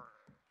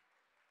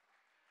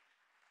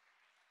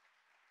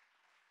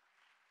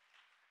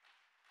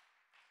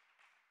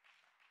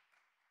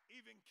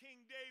 Even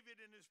King David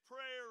in his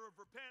prayer of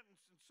repentance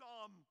in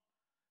Psalm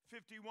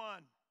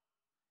 51,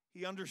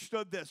 he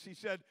understood this. He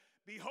said,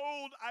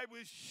 behold, I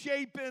was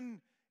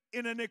shapen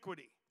in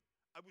iniquity.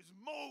 I was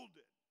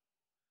molded.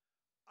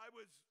 I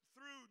was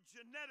through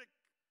genetic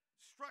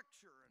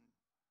structure and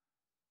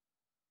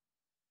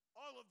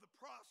all of the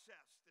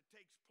process that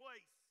takes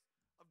place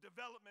of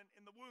development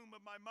in the womb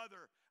of my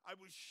mother. I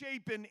was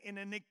shapen in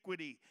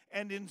iniquity,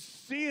 and in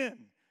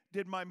sin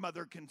did my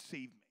mother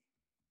conceive me.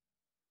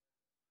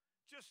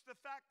 just the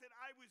fact that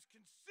I was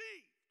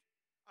conceived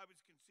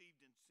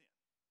in sin.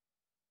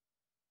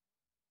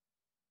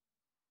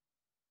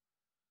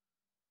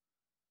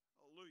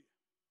 Hallelujah.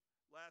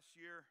 Last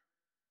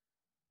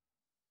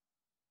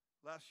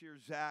year,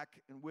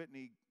 Zach and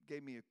Whitney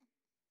gave me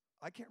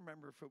I can't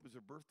remember if it was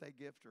a birthday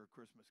gift or a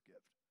Christmas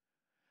gift,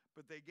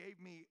 but they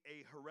gave me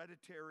a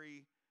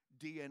hereditary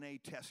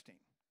DNA testing.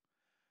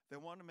 They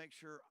wanted to make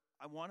sure,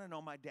 I want to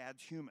know my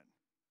dad's human.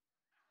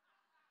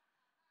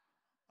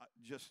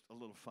 Just a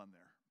little fun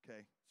there,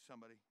 okay?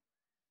 Somebody,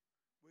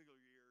 wiggle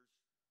your ears,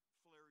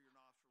 flare your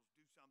nostrils,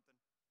 do something.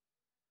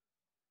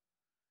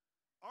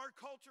 Our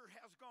culture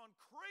has gone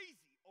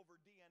crazy over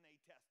DNA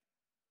testing.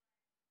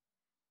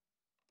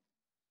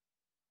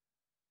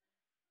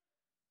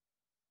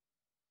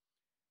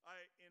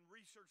 In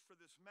research for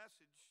this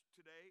message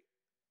today,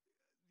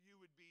 you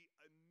would be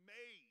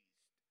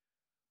amazed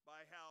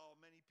by how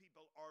many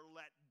people are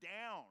let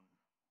down.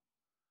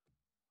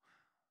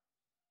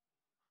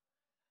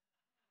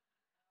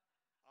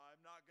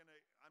 I'm not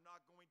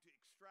going to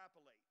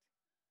extrapolate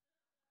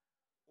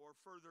or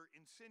further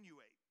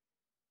insinuate.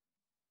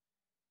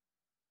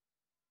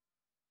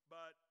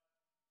 But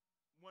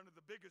one of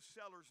the biggest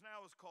sellers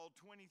now is called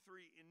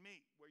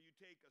 23andMe, where you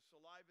take a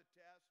saliva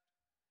test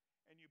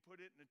and you put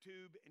it in a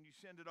tube and you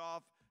send it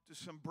off to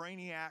some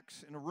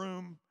brainiacs in a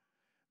room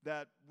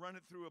that run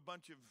it through a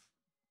bunch of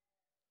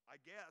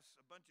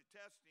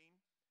testing.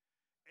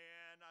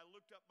 And I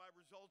looked up my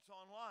results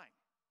online.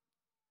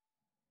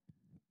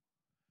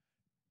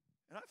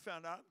 And I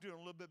found out I'm doing a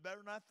little bit better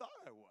than I thought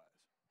I was.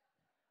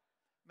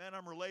 Man,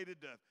 I'm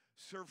related to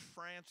Sir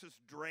Francis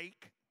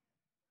Drake.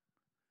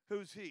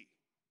 Who's he?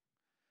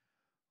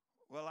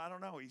 Well, I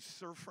don't know. He's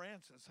Sir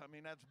Francis. I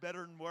mean, that's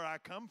better than where I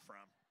come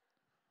from.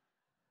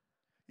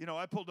 You know,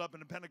 I pulled up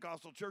in a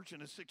Pentecostal church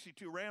in a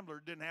 62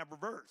 Rambler, didn't have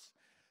reverse.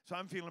 So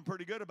I'm feeling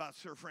pretty good about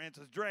Sir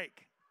Francis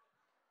Drake.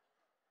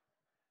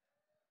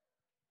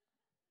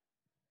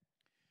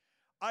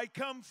 I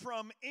come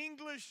from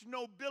English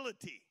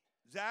nobility.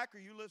 Zach, are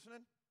you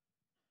listening?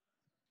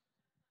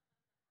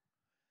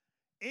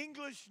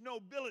 English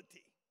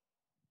nobility.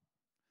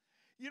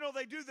 You know,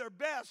 they do their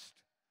best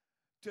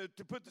to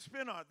put the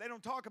spin on it. They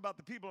don't talk about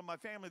the people in my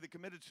family that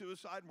committed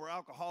suicide and were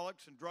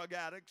alcoholics and drug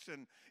addicts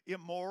and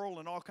immoral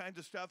and all kinds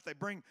of stuff. They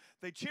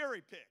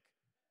cherry pick.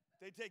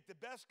 They take the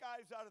best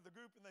guys out of the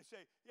group and they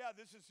say, yeah,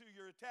 this is who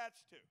you're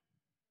attached to.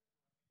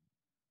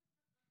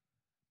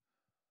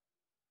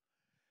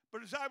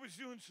 But as I was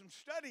doing some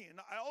studying,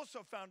 I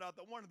also found out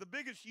that one of the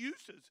biggest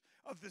uses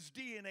of this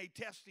DNA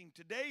testing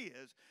today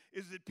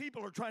is that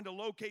people are trying to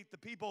locate the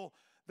people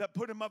that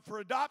put them up for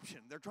adoption.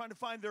 They're trying to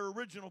find their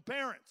original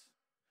parents.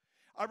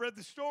 I read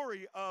the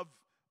story of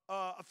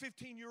a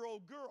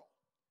 15-year-old girl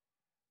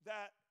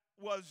that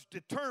was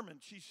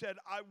determined. She said,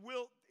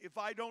 if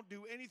I don't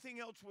do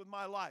anything else with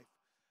my life,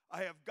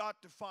 I have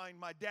got to find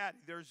my daddy.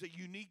 There's a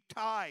unique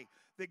tie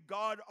that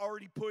God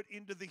already put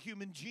into the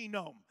human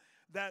genome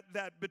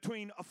that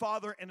between a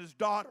father and his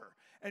daughter.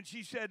 And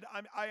she said,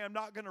 I am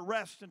not going to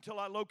rest until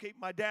I locate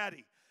my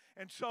daddy.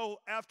 And so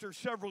after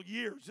several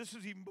years, this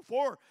is even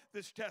before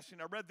this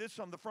testing, I read this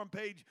on the front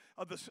page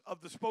of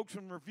the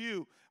Spokesman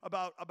Review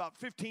about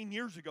 15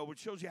 years ago, which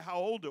shows you how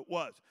old it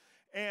was.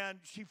 And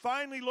she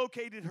finally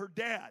located her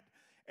dad.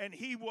 And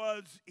he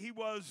was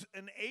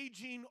an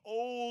aging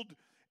old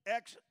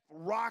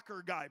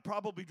ex-rocker guy,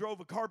 probably drove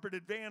a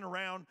carpeted van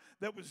around,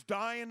 that was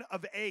dying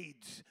of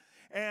AIDS.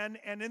 And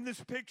in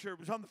this picture, it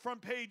was on the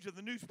front page of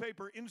the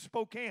newspaper in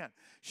Spokane.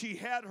 She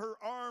had her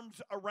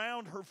arms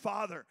around her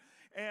father.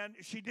 And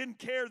she didn't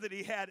care that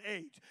he had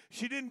AIDS.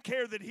 She didn't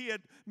care that he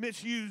had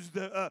misused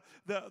the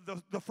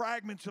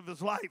fragments of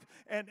his life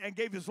and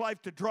gave his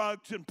life to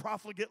drugs and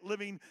profligate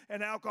living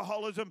and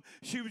alcoholism.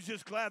 She was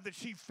just glad that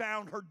she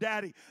found her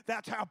daddy.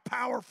 That's how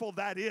powerful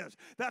that is.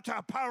 That's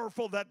how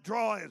powerful that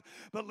draw is.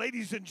 But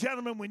ladies and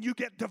gentlemen, when you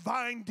get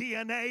divine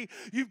DNA,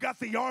 you've got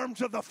the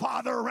arms of the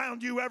Father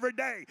around you every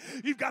day.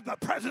 You've got the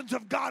presence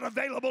of God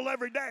available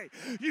every day.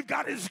 You've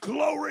got His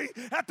glory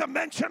at the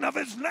mention of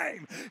His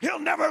name. He'll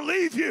never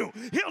leave you.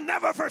 He'll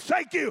never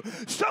forsake you.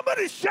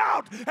 Somebody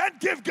shout and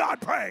give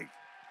God praise.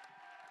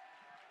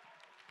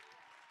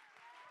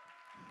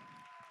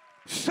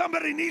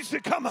 Somebody needs to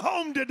come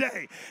home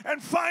today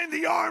and find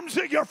the arms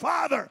of your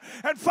Father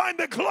and find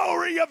the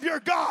glory of your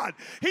God.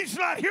 He's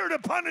not here to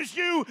punish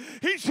you.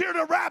 He's here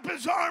to wrap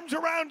His arms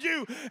around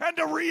you and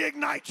to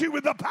reignite you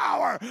with the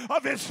power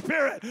of His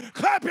Spirit.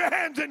 Clap your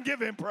hands and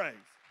give Him praise.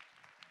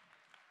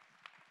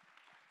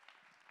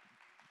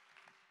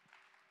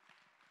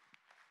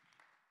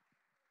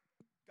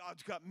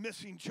 God's got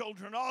missing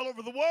children all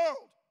over the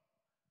world.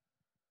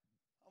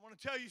 I want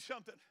to tell you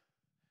something.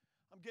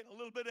 I'm getting a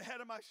little bit ahead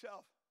of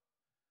myself.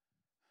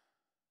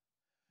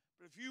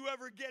 But if you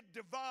ever get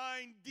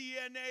divine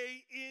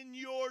DNA in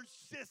your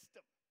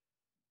system,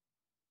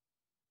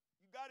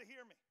 you got to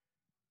hear me.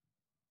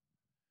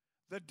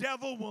 The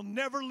devil will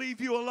never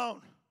leave you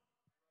alone.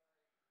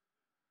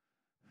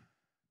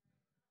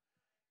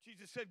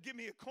 Jesus said, give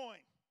me a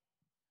coin.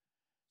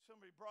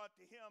 Somebody brought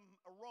to him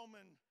a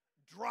Roman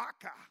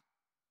drachma.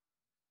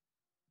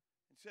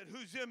 said,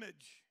 whose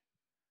image,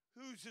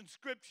 whose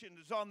inscription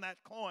is on that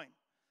coin?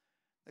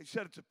 They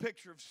said, it's a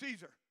picture of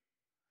Caesar.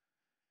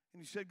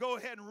 And he said, go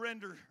ahead and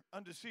render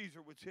unto Caesar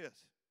what's his.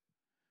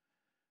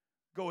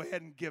 Go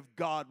ahead and give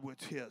God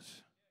what's his.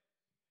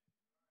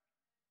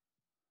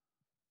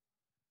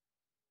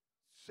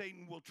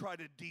 Satan will try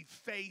to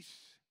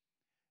deface,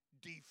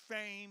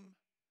 defame,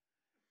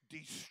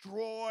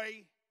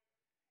 destroy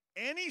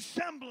any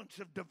semblance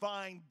of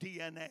divine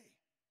DNA.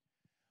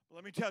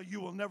 Let me tell you,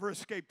 you will never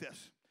escape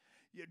this.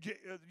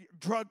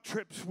 Drug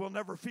trips will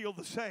never feel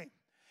the same.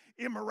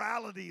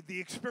 Immorality, the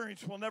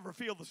experience will never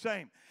feel the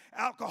same.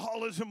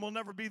 Alcoholism will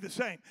never be the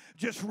same.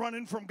 Just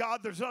running from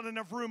God, there's not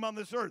enough room on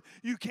this earth.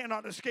 You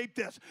cannot escape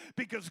this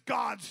because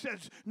God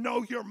says,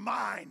 no, you're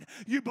mine.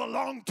 You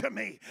belong to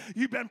me.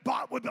 You've been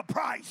bought with a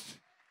price.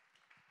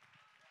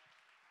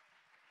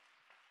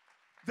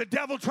 The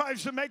devil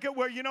tries to make it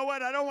where, you know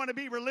what, I don't want to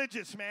be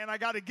religious, man. I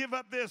got to give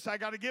up this. I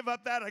got to give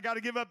up that. I got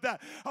to give up that.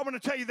 I'm going to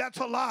tell you that's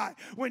a lie.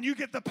 When you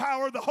get the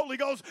power of the Holy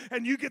Ghost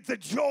and you get the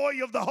joy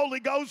of the Holy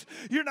Ghost,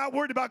 you're not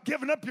worried about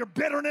giving up your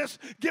bitterness,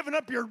 giving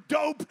up your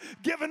dope,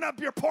 giving up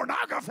your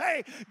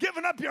pornography,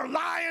 giving up your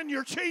lying,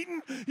 your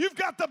cheating. You've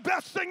got the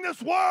best thing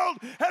this world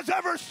has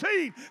ever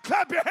seen.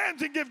 Clap your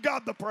hands and give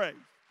God the praise.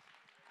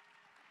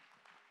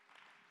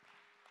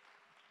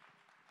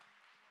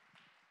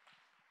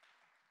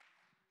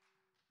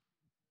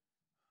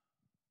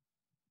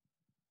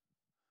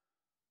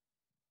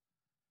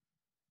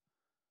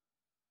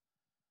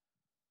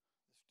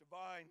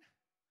 Divine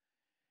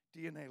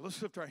DNA.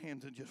 Let's lift our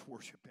hands and just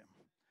worship him.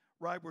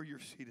 Right where you're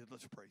seated,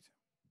 let's praise him.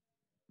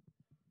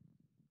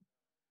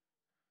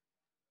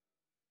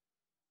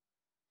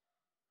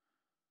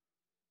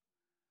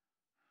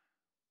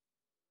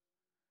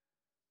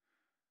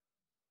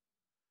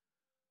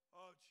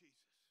 Oh, Jesus.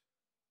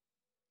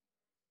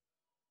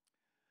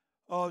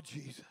 Oh,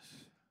 Jesus.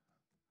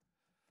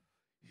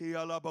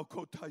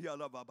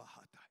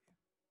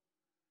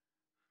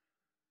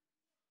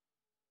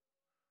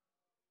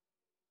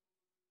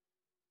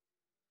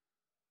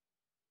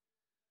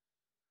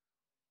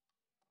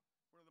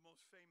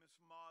 Famous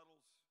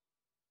models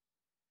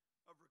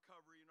of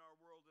recovery in our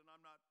world, and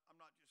I'm not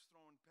just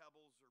throwing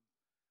pebbles or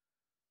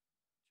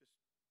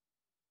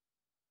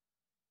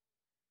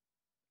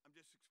I'm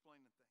just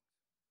explaining things.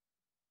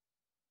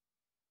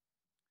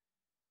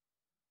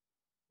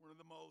 One of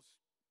the most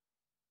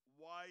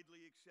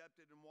widely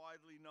accepted and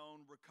widely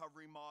known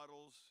recovery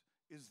models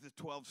is the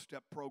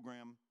 12-step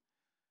program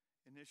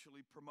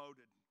initially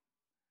promoted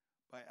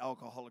by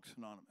Alcoholics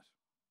Anonymous.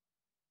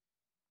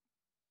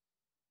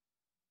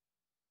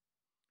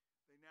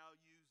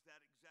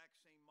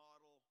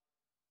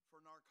 For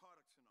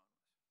Narcotics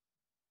Anonymous.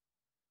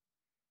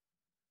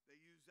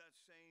 They use that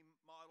same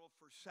model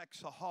for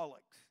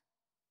sexaholics.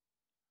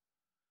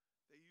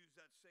 They use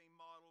that same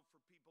model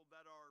for people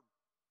that are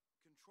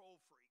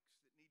control freaks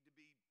that need to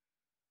be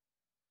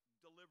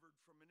delivered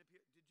from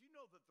manipulation. Did you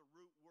know that the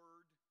root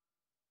word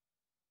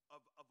of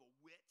a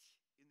witch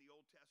in the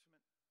Old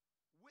Testament,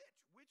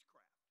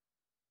 witchcraft,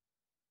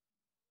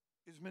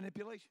 is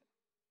manipulation?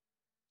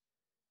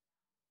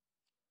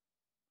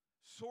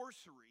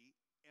 Sorcery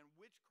and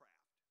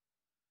witchcraft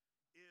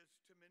is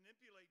to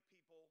manipulate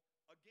people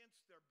against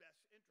their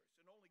best interest.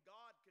 And only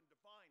God can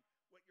define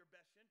what your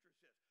best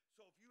interest is.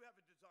 So if you have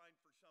a design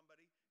for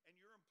somebody and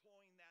you're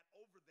employing that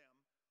over them,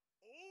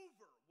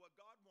 over what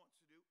God wants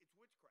to do, it's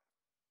witchcraft.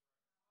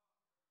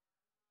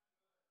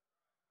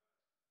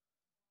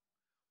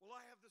 Well,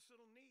 I have this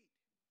little need.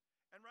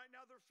 And right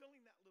now they're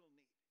filling that little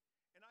need.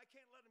 And I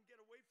can't let them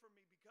get away from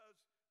me because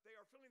they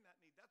are filling that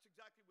need. That's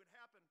exactly what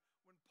happened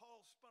when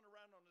Paul spun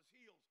around on his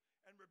heels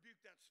and rebuked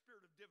that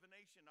spirit of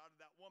divination out of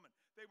that woman.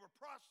 They were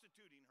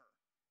prostituting her.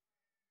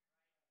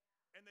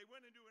 And they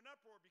went into an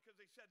uproar because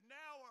they said,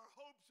 now our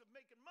hopes of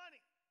making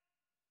money.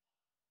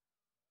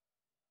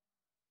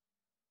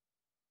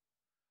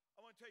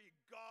 I want to tell you,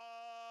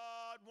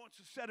 God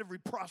wants to set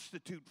every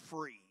prostitute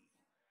free.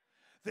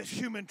 This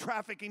human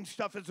trafficking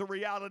stuff is a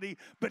reality,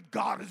 but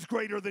God is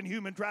greater than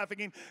human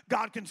trafficking.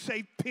 God can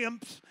save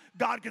pimps.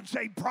 God can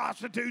save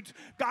prostitutes.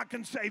 God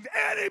can save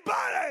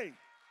anybody.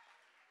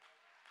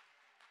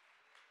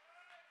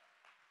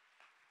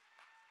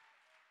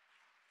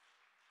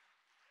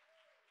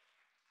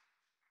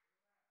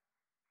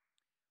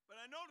 But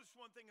I noticed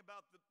one thing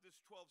about this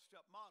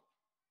 12-step model.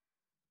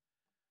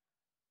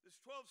 This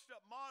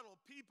 12-step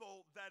model,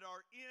 people that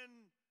are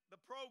in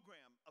the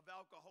program of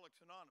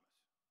Alcoholics Anonymous,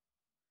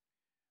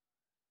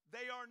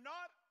 they are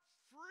not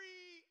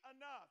free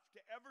enough to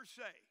ever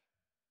say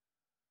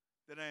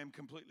that I am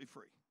completely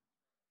free.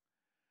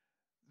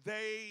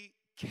 They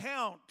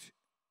count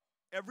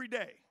every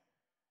day.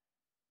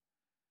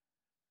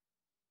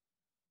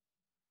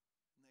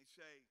 And they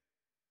say,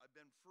 I've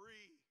been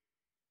free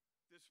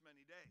this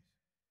many days.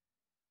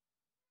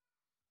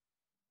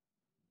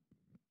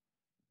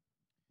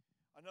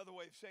 Another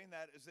way of saying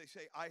that is they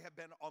say, I have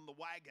been on the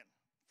wagon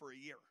for a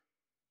year.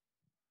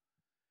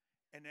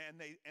 And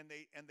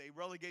they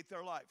relegate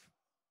their life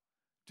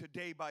to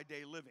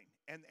day-by-day living.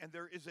 And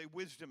there is a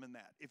wisdom in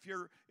that. If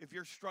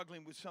you're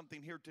struggling with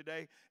something here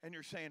today and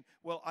you're saying,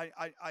 well,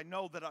 I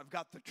know that I've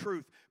got the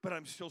truth, but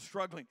I'm still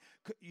struggling,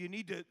 you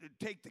need to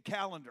take the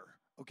calendar,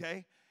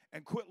 okay,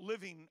 and quit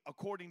living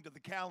according to the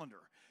calendar.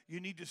 You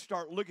need to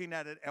start looking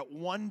at it at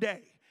one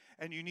day.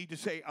 And you need to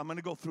say, I'm going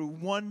to go through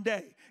one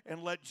day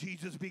and let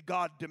Jesus be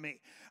God to me.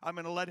 I'm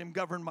going to let him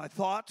govern my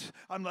thoughts.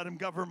 I'm let him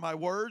govern my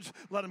words.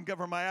 Let him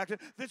govern my action.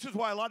 This is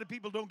why a lot of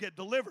people don't get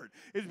delivered,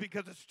 is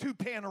because it's too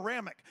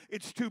panoramic.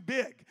 It's too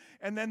big.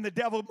 And then the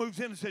devil moves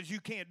in and says, you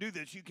can't do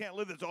this. You can't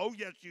live this. Oh,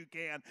 yes, you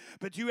can.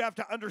 But you have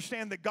to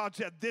understand that God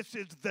said, this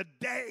is the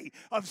day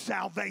of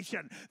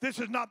salvation. This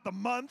is not the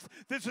month.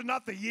 This is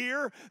not the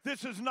year.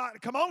 This is not,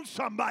 come on,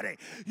 somebody.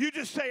 You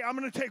just say, I'm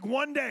going to take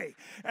one day,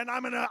 and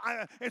I'm going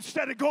to,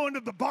 instead of going to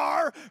the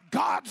bar,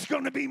 God's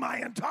going to be my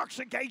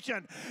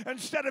intoxication.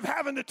 Instead of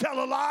having to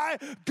tell a lie,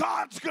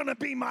 God's going to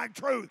be my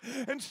truth.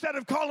 Instead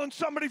of calling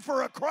somebody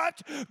for a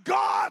crutch,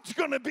 God's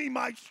going to be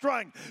my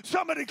strength.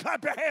 Somebody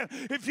clap your hand.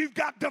 If you've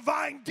got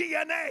divine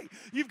DNA,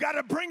 you've got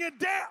to bring it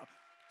down.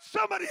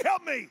 Somebody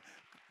help me.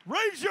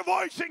 Raise your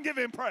voice and give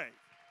him praise.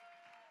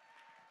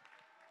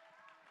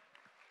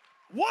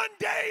 One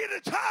day at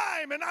a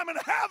time, and I'm going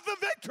to have the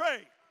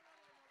victory.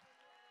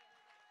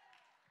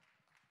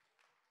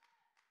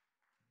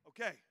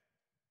 Okay,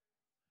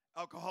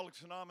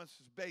 Alcoholics Anonymous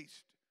is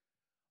based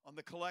on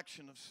the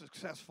collection of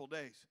successful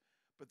days,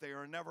 but they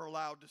are never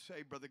allowed to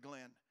say, Brother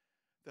Glenn,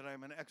 that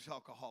I'm an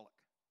ex-alcoholic.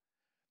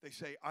 They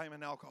say, I'm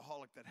an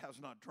alcoholic that has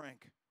not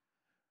drank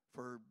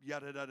for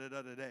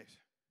yada-da-da-da-da days.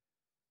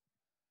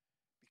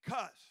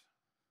 Because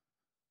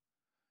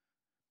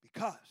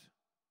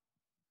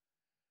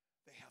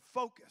they have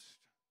focused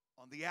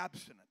on the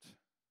abstinence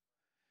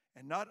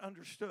and not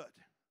understood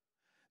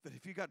that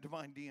if you got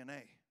divine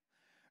DNA,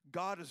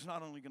 God is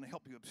not only going to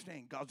help you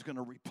abstain, God's going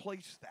to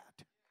replace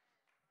that.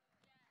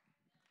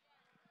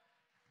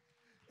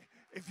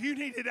 If you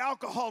needed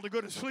alcohol to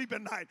go to sleep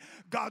at night,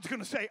 God's going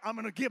to say, I'm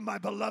going to give my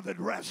beloved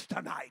rest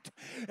tonight.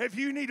 If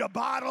you need a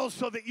bottle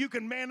so that you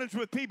can manage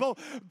with people,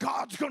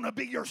 God's going to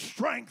be your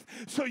strength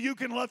so you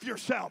can love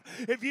yourself.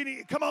 If you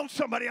need, come on,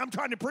 somebody, I'm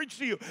trying to preach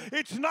to you.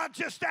 It's not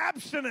just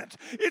abstinence,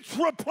 it's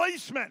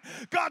replacement.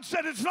 God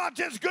said it's not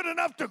just good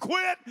enough to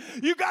quit.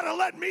 You got to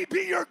let me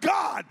be your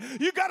God.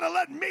 You got to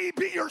let me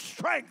be your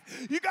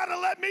strength. You got to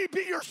let me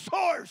be your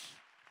source.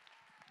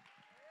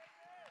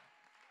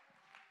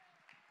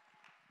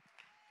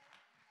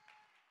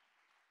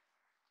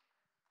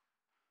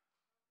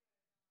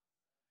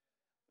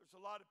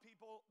 A lot of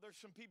people, there's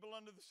some people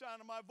under the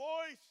sound of my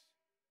voice.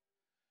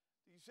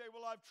 You say,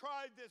 well, I've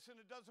tried this and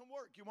it doesn't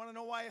work. You want to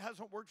know why it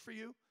hasn't worked for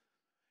you?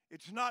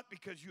 It's not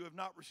because you have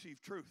not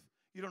received truth.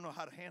 You don't know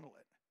how to handle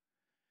it.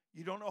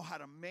 You don't know how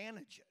to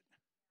manage it.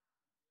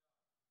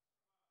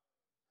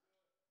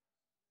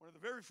 One of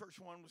the very first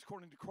one was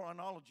according to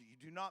chronology.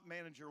 You do not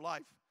manage your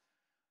life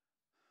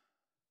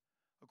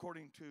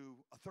according to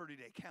a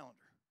 30-day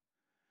calendar.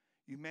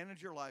 You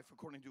manage your life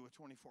according to a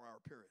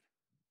 24-hour period.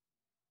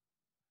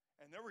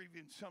 And there were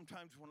even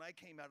sometimes when I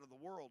came out of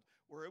the world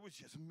where it was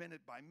just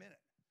minute by minute.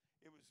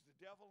 It was the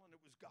devil and it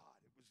was God.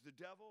 It was the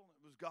devil and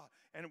it was God.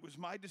 And it was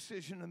my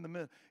decision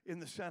in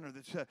the center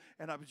that said,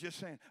 and I was just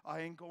saying,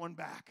 I ain't going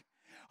back.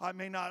 I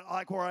may not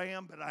like where I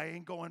am, but I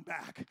ain't going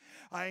back.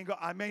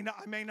 I may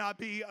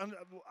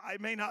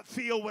not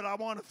feel what I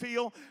want to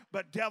feel,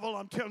 but devil,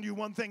 I'm telling you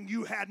one thing,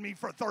 you had me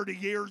for 30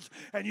 years,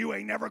 and you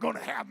ain't never going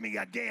to have me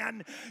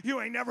again. You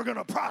ain't never going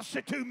to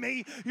prostitute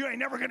me. You ain't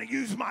never going to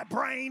use my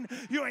brain.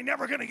 You ain't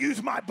never going to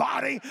use my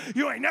body.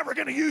 You ain't never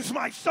going to use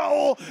my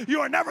soul.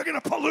 You are never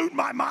going to pollute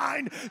my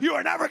mind. You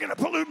are never going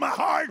to pollute my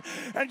heart.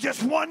 And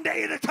just one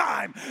day at a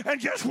time,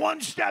 and just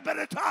one step at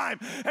a time.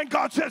 And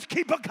God says,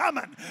 keep it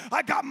coming.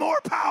 I got more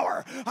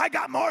power. I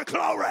got more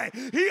glory.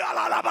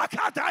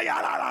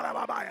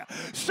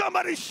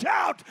 Somebody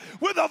shout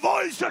with a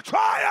voice of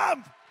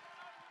triumph.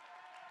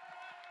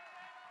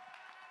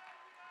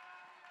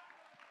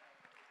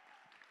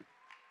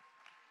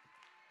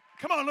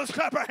 Come on, let's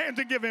clap our hands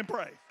and give him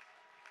praise.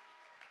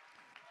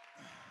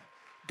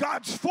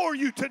 God's for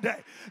you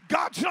today.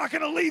 God's not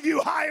going to leave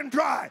you high and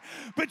dry,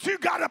 but you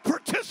got to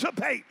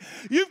participate.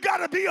 You've got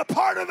to be a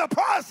part of the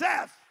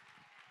process.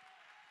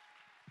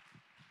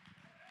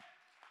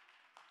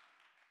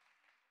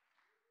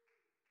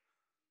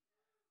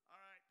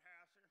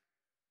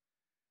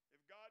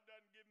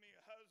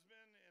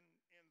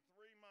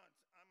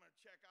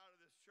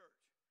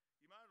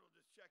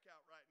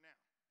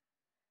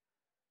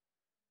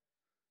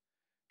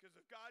 Because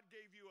if God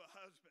gave you a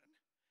husband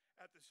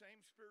at the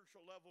same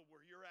spiritual level where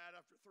you're at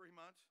after 3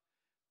 months,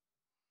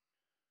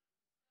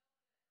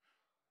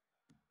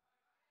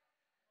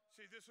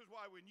 see, this is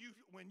why when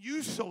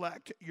you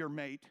select your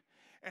mate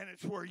and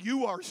it's where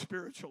you are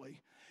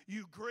spiritually,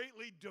 you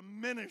greatly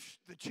diminish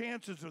the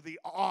chances or the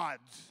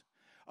odds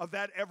of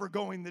that ever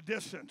going the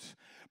distance.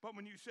 But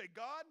when you say,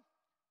 God,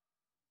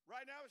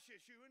 right now it's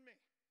just you and me.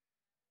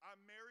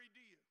 I'm married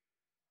to you.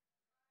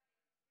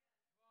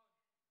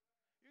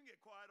 You can get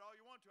quiet all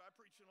you want to. I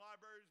preached in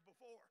libraries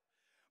before.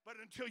 But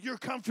until you're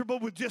comfortable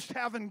with just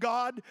having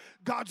God,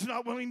 God's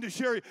not willing to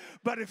share you.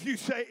 But if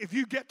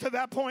you get to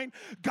that point,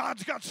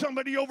 God's got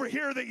somebody over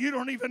here that you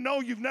don't even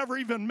know, you've never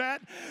even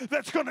met,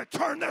 that's going to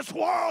turn this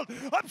world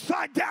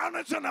upside down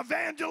as an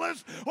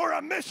evangelist or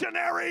a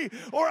missionary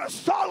or a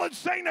solid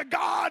saint of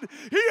God.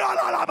 You better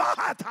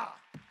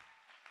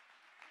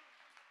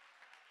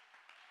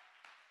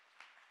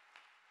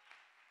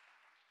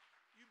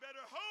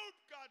hope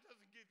God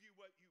doesn't give you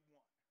what you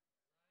want.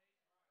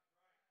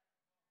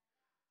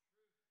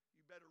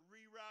 You better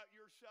reroute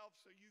yourself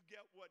so you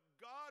get what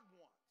God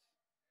wants.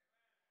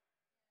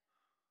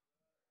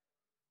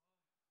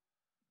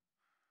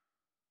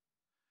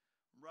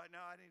 Right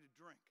now, I need a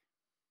drink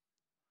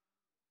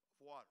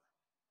of water.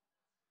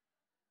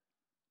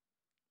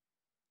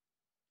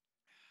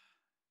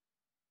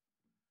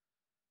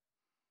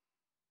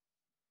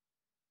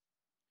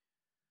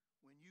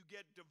 When you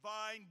get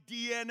divine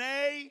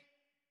DNA,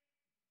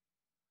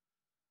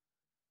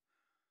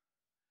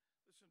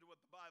 listen to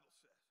what the Bible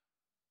says.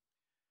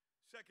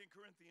 2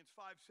 Corinthians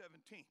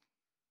 5:17.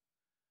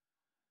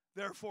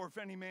 Therefore, if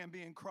any man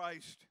be in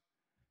Christ,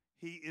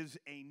 he is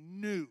a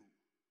new.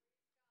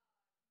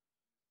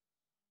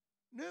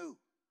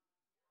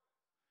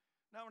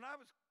 Now, when I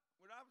was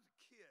a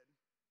kid,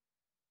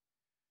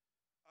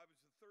 I was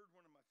the third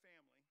one in my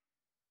family,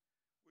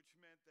 which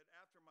meant that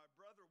after my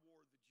brother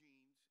wore the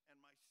jeans and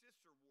my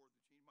sister wore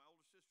the jeans, my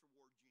older sister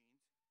wore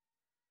jeans,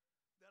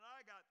 then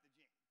I got the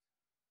jeans.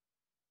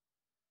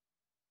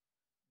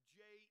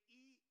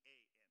 Jeans.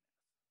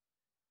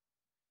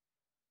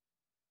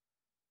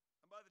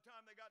 And by the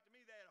time they got to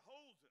me, they had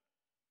holes in them.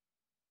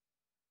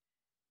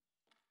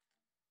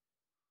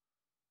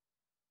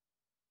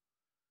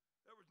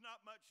 There was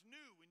not much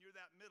new when you're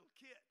that middle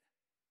kid.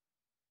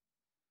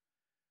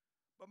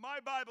 But my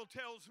Bible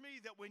tells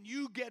me that when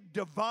you get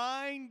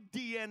divine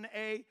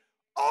DNA,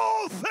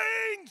 all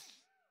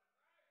things,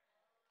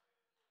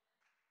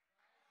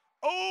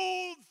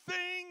 old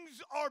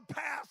things are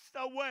passed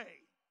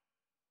away.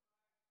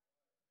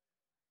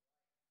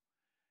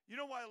 You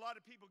know why a lot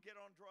of people get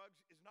on drugs?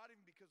 Is not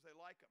even because they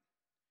like them.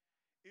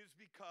 Is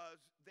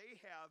because they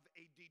have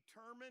a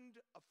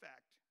determined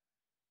effect.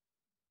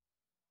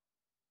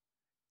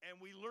 And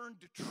we learn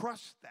to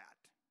trust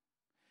that.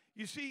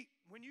 You see,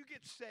 when you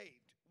get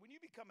saved, when you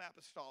become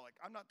apostolic,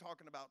 I'm not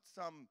talking about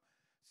some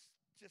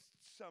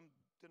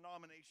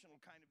denominational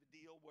kind of a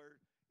deal where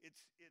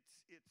it's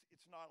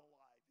not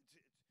alive.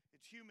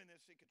 It's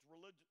humanistic. It's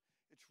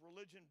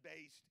religion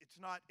based. It's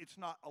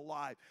not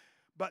alive.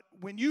 But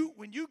when you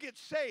get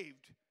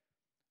saved,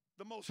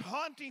 the most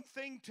haunting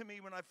thing to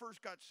me when I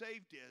first got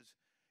saved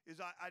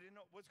is I didn't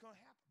know what's going to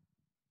happen.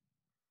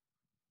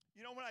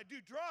 You know, when I do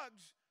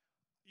drugs,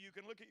 you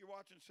can look at your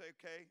watch and say,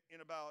 okay, in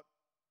about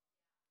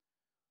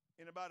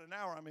an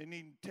hour, I may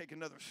need to take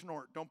another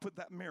snort. Don't put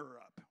that mirror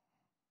up.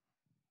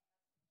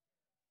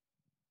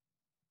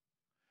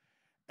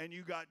 And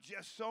you got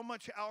just so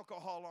much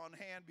alcohol on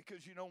hand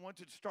because, you know,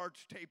 once it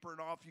starts tapering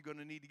off, you're going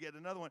to need to get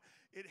another one.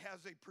 It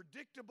has a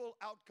predictable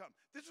outcome.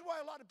 This is why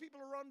a lot of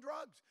people are on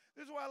drugs.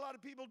 This is why a lot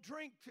of people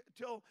drink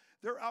till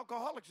they're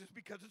alcoholics. It's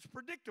because it's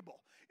predictable.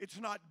 It's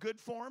not good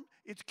for them.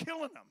 It's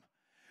killing them.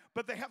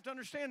 But they have to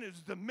understand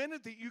is the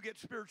minute that you get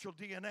spiritual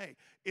DNA,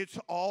 it's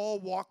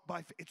all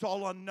it's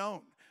all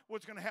unknown.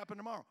 What's going to happen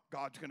tomorrow?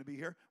 God's going to be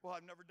here. Well,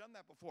 I've never done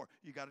that before.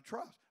 You got to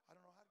trust. I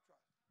don't know how to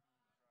trust.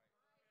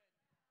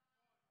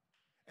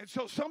 And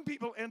so some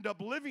people end up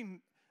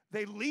living,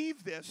 they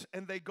leave this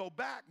and they go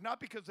back, not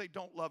because they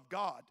don't love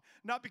God,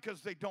 not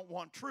because they don't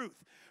want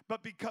truth,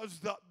 but because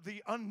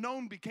the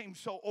unknown became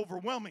so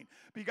overwhelming.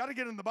 But you got to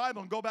get in the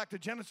Bible and go back to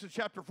Genesis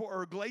chapter 4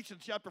 or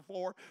Galatians chapter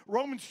 4,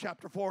 Romans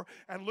chapter 4,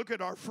 and look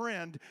at our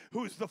friend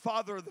who is the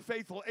father of the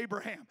faithful,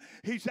 Abraham.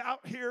 He's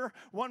out here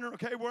wondering,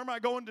 okay, where am I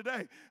going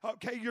today?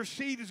 Okay, your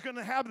seed is going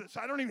to have this.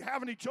 I don't even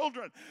have any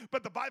children.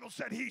 But the Bible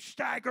said he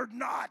staggered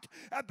not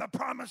at the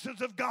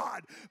promises of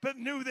God, but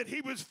knew that he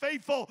was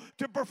faithful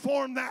to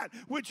perform that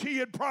which he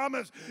had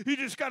promised. You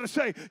just got to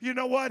say, you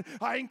know what?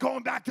 I ain't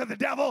going back to the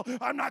devil.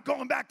 I'm not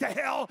going back to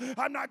hell.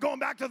 I'm not going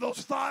back to those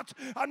thoughts.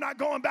 I'm not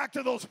going back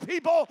to those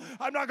people.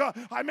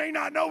 I may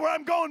not know where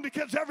I'm going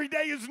because every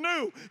day is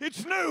new.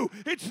 It's new.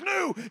 It's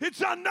new.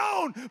 It's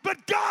unknown.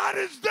 But God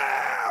is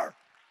there.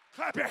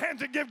 Clap your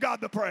hands and give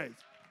God the praise.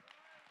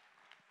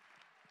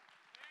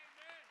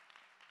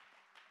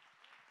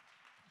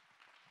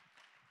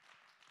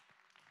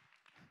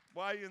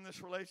 Why are you in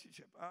this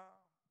relationship?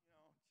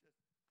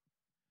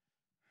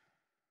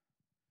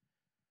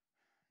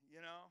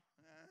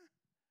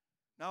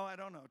 No, I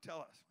don't know. Tell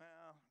us.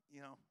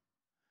 Well,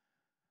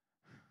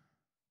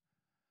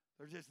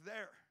 they're just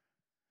there.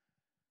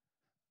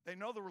 They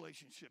know the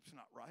relationship's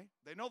not right.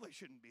 They know they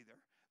shouldn't be there.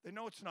 They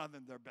know it's not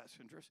in their best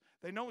interest.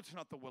 They know it's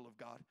not the will of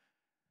God.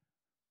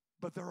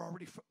 But they're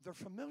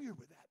familiar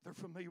with that. They're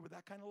familiar with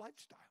that kind of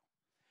lifestyle.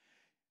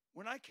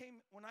 When I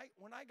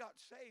got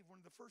saved, one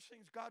of the first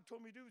things God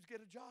told me to do was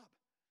get a job.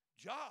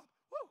 Job.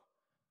 Woo.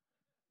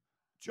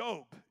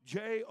 Job.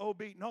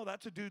 J-O-B. No,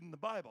 that's a dude in the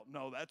Bible.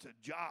 No, that's a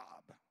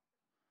job.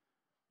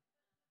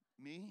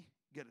 Me?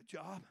 Get a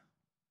job?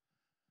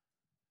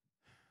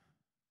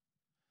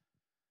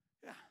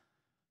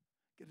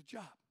 Get a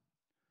job.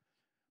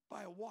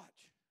 Buy a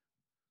watch.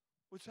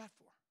 What's that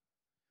for?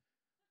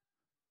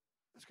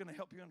 That's going to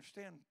help you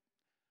understand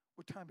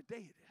what time of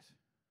day it is.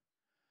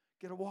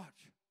 Get a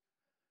watch.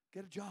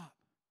 Get a job.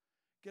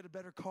 Get a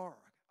better car.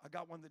 I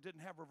got one that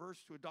didn't have reverse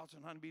to a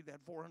Datsun Honeybee that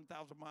had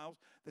 400,000 miles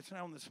that's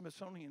now in the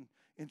Smithsonian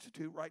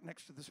Institute right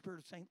next to the Spirit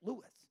of St.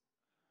 Louis.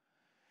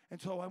 And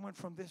so I went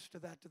from this to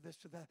that to this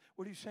to that.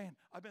 What are you saying?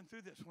 I've been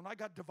through this. When I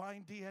got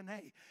divine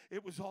DNA,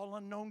 it was all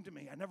unknown to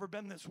me. I'd never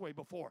been this way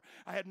before.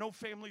 I had no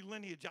family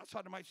lineage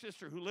outside of my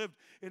sister who lived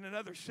in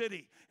another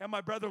city, and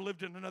my brother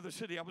lived in another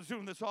city. I was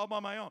doing this all by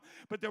my own.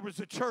 But there was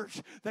a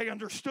church. They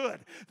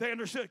understood. They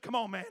understood. Come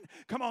on, man.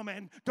 Come on,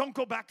 man. Don't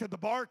go back to the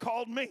bar.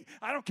 Call me.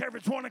 I don't care if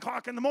it's 1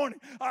 o'clock in the morning.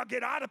 I'll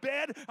get out of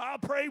bed. I'll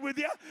pray with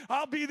you.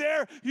 I'll be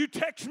there. You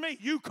text me.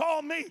 You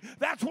call me.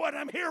 That's what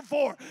I'm here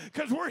for,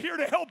 because we're here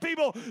to help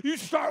people. You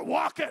start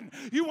walking,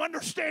 you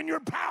understand your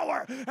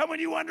power, and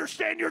when you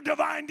understand your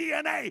divine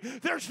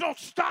DNA, there's no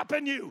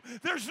stopping you.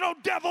 There's no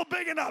devil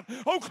big enough.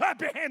 Oh, clap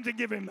your hands and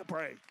give him the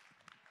praise.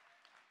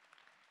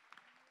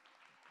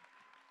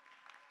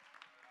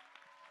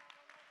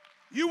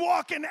 You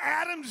walk in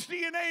Adam's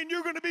DNA and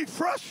you're going to be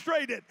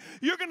frustrated.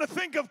 You're going to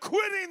think of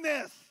quitting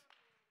this.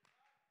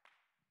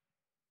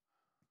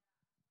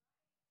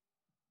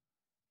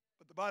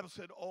 But the Bible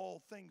said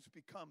all things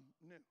become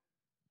new.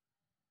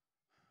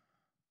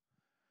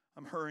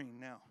 I'm hurrying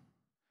now.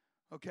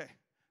 Okay,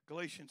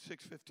 Galatians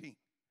 6:15.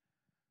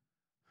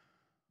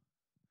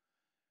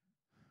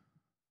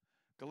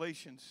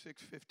 Galatians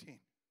 6:15.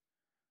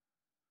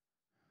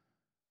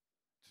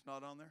 It's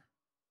not on there?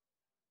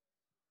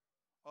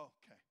 Oh,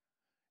 okay.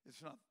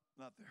 It's not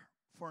there.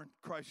 For in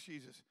Christ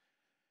Jesus,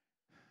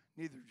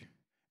 neither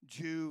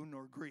Jew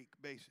nor Greek,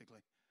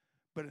 basically,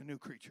 but a new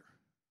creature.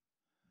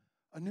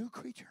 A new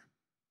creature.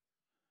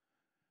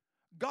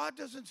 God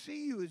doesn't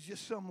see you as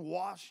just some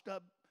washed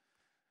up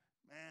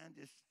man,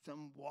 just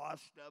some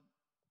washed up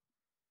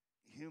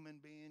human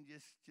being,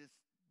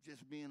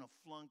 just being a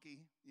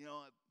flunky. You know,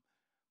 I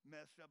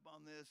messed up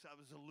on this. I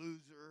was a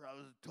loser. I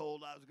was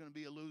told I was going to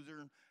be a loser,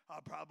 and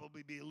I'll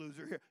probably be a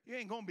loser here. You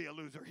ain't going to be a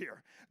loser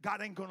here.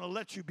 God ain't going to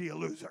let you be a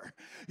loser.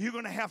 You're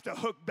going to have to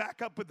hook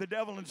back up with the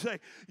devil and say,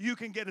 you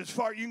can get as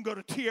far. You can go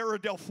to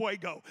Tierra del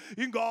Fuego.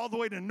 You can go all the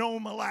way to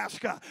Nome,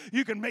 Alaska.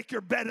 You can make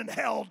your bed in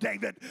hell,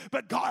 David,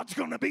 but God's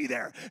going to be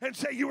there and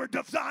say, you were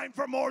designed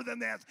for more than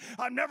this.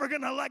 I'm never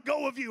going to let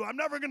go of you. I'm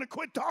never going to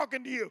quit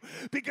talking to you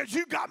because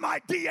you got my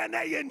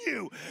DNA in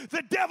you.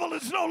 The devil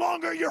is no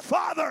longer your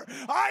father.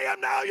 I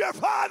am now your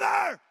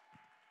father.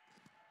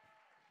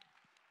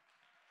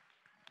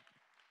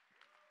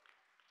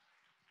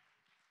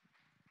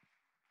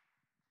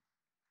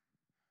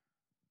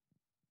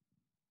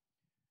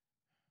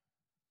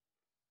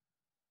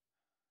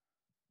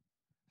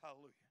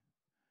 Hallelujah.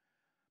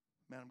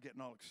 Man, I'm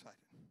getting all excited.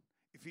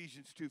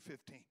 Ephesians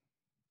 2:15.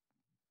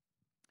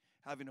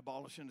 Having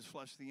abolished in his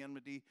flesh the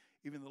enmity,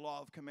 even the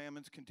law of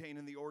commandments contained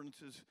in the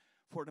ordinances,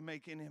 for to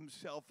make in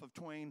himself of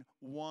twain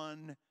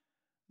one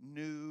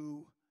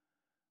new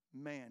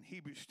man.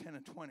 Hebrews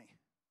 10:20.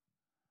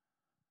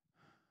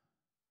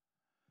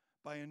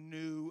 By a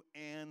new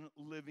and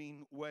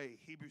living way.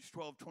 Hebrews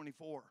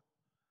 12:24.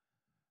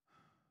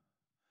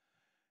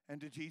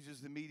 And to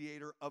Jesus, the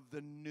mediator of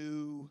the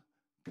new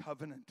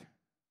covenant.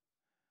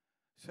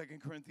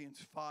 2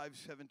 Corinthians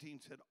 5:17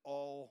 said,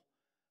 all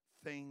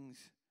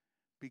things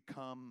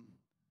become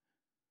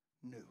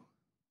new.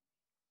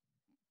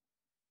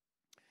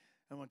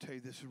 I want to tell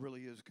you, this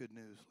really is good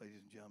news,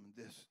 ladies and gentlemen.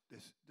 This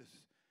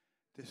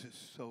is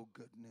so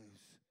good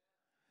news.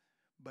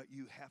 But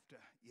you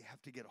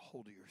have to get a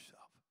hold of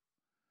yourself.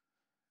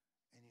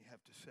 And you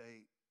have to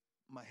say,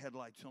 my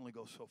headlights only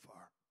go so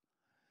far.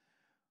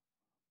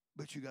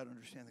 But you got to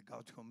understand that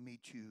God's going to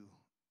meet you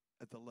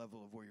at the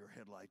level of where your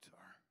headlights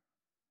are.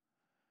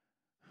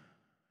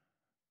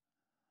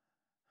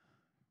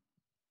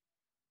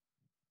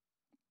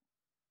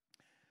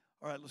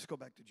 All right, let's go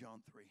back to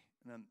John 3,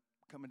 and then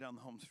coming down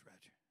the home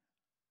stretch.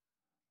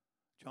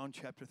 John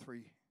chapter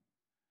 3,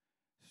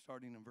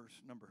 starting in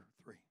verse number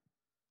 3.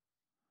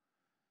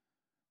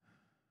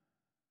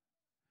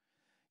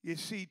 You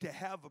see, to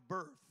have a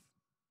birth,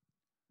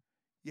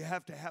 you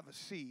have to have a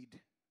seed,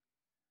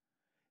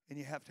 and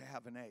you have to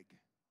have an egg.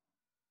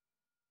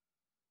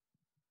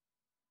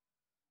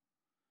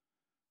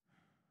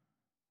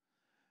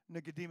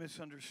 Nicodemus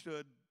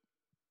understood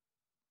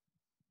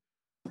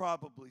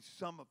probably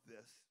some of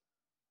this.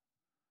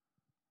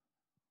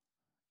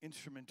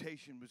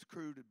 Instrumentation was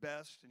crude at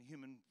best, and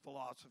human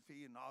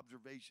philosophy and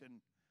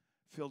observation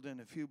filled in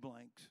a few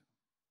blanks.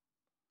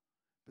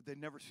 But they'd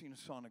never seen a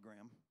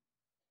sonogram.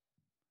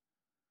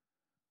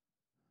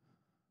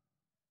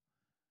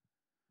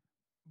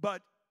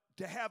 But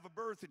to have a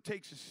birth, it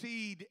takes a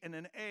seed and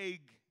an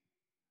egg,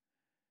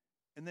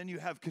 and then you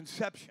have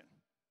conception.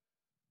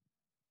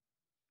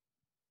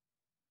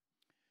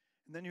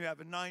 And then you have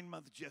a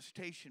 9-month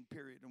gestation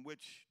period in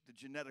which the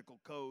genetical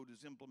code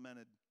is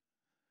implemented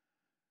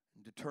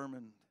and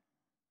determined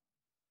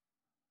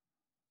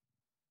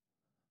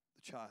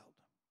the child.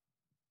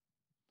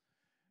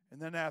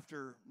 And then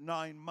after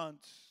 9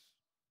 months,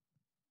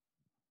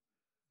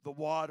 the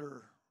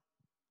water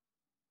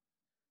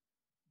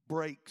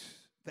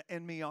breaks. The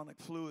amniotic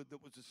fluid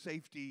that was a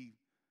safety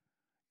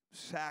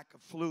sac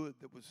of fluid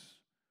that was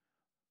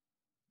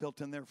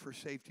built in there for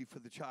safety for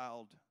the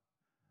child.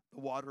 The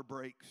water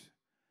breaks.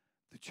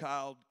 The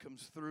child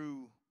comes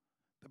through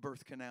the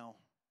birth canal.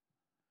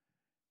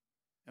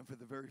 And for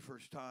the very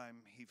first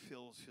time, he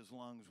fills his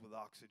lungs with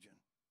oxygen.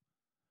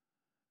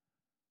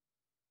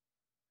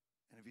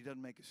 And if he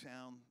doesn't make a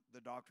sound,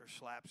 the doctor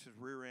slaps his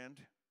rear end,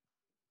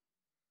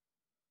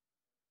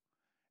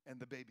 and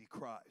the baby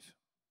cries.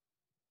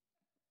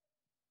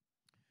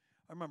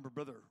 I remember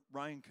Brother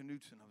Ryan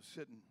Knutson. I was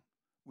sitting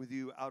with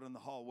you out in the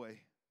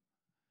hallway.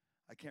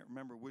 I can't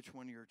remember which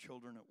one of your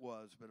children it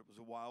was, but it was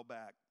a while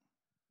back.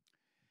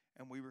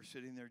 And we were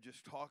sitting there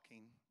just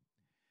talking.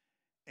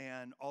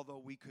 And although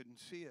we couldn't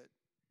see it,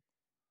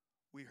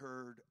 we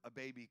heard a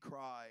baby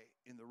cry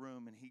in the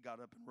room, and he got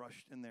up and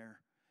rushed in there.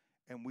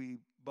 And we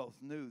both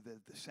knew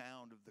that the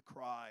sound of the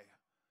cry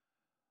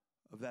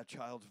of that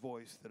child's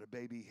voice, that a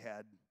baby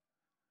had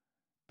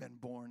been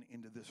born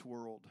into this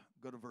world.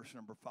 Go to verse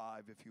number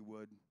 5, if you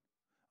would.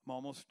 I'm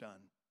almost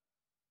done.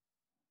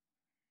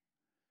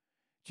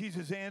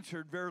 Jesus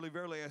answered, "Verily,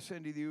 verily, I say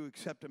unto you,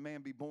 except a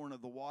man be born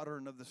of the water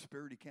and of the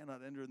Spirit, he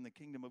cannot enter in the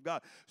kingdom of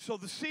God." So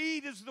the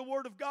seed is the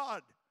word of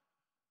God,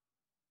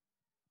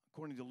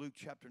 according to Luke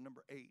chapter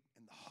number 8.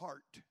 And the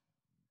heart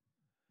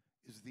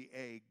is the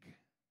egg.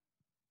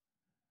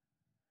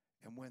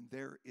 And when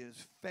there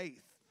is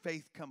faith,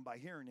 faith come by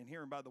hearing, and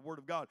hearing by the word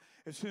of God.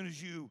 As soon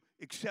as you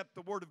accept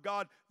the word of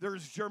God, there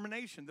is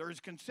germination, there is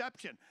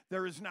conception,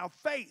 there is now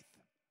faith.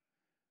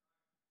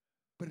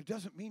 But it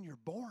doesn't mean you're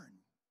born.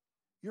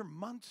 You're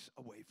months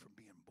away from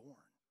being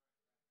born.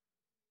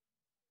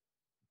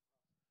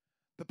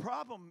 The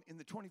problem in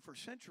the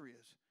 21st century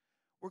is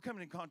we're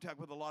coming in contact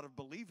with a lot of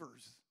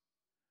believers,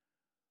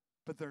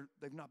 but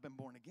they've not been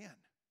born again.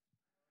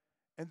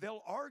 And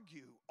they'll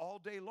argue all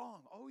day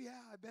long, "Oh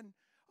yeah,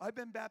 I've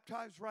been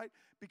baptized," right?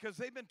 Because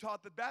they've been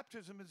taught that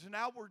baptism is an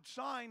outward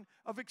sign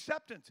of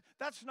acceptance.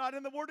 That's not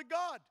in the Word of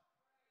God.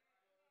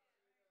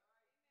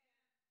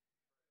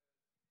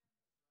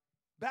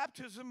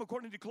 Baptism,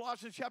 according to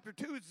Colossians chapter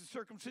 2, is the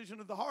circumcision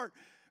of the heart.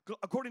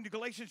 According to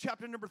Galatians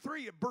chapter number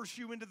 3, it bursts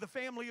you into the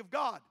family of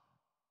God.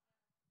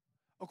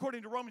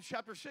 According to Romans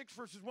chapter 6,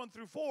 verses 1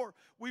 through 4,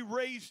 we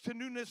raise to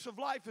newness of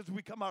life as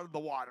we come out of the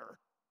water,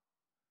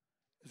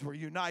 as we're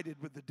united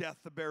with the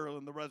death, the burial,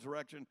 and the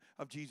resurrection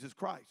of Jesus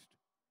Christ.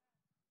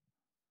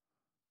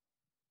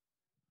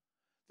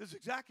 This is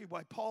exactly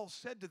why Paul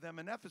said to them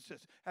in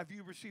Ephesus, "Have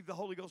you received the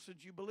Holy Ghost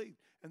since you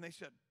believed?" And they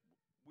said,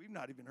 "We've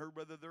not even heard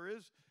whether there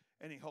is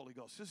any Holy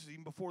Ghost." This is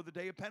even before the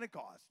day of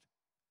Pentecost.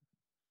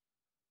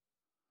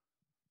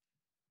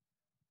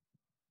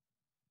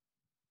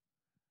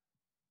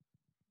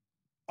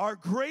 Our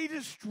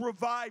greatest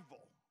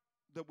revival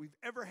that we've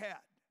ever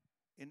had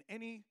in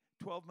any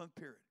 12-month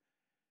period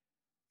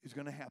is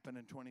going to happen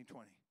in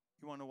 2020.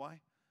 You want to know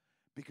why?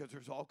 Because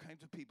there's all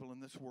kinds of people in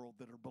this world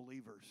that are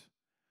believers,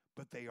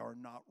 but they are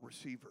not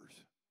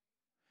receivers.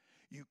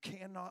 You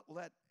cannot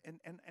let, and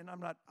I'm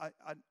not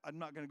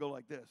going to go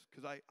like this,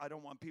 because I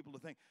don't want people to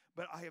think,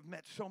 but I have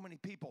met so many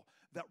people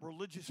that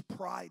religious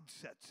pride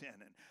sets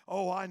in, and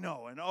oh, I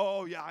know, and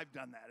oh, yeah, I've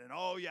done that, and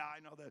oh, yeah, I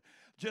know that.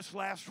 Just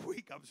last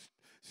week, I was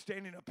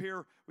standing up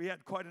here. We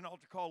had quite an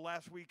altar call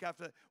last week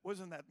after,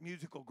 wasn't that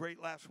musical great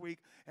last week?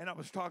 And I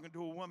was talking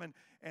to a woman,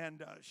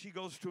 and she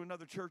goes to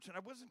another church, and I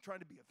wasn't trying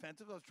to be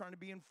offensive. I was trying to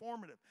be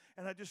informative.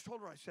 And I just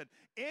told her, I said,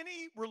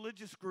 any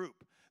religious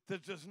group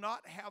that does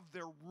not have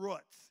their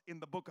roots in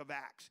the book of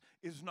Acts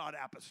is not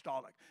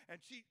apostolic. And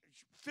she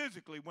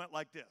physically went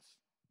like this.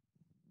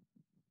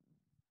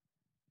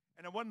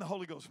 And it wasn't the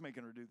Holy Ghost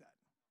making her do that.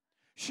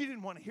 She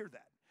didn't want to hear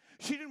that.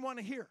 She didn't want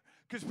to hear,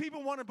 because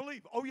people want to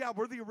believe, oh, yeah,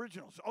 we're the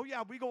originals. Oh,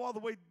 yeah, we go all the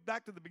way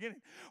back to the beginning.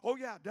 Oh,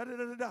 yeah,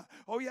 da-da-da-da-da.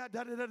 Oh, yeah,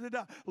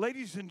 da-da-da-da-da.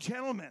 Ladies and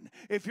gentlemen,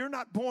 if you're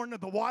not born of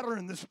the water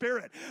and the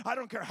Spirit, I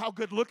don't care how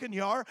good looking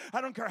you are.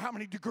 I don't care how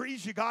many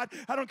degrees you got.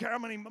 I don't care how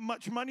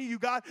much money you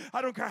got.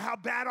 I don't care how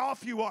bad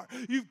off you are.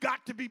 You've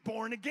got to be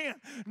born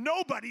again.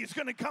 Nobody is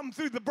going to come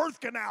through the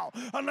birth canal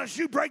unless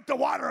you break the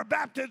water of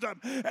baptism.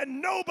 And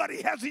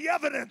nobody has the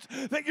evidence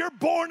that you're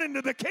born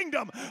into the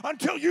kingdom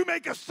until you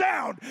make a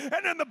sound.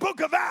 And in the book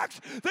of Acts,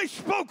 they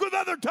spoke with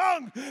other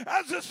tongues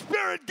as the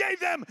Spirit gave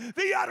them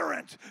the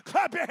utterance.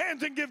 Clap your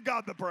hands and give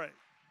God the praise.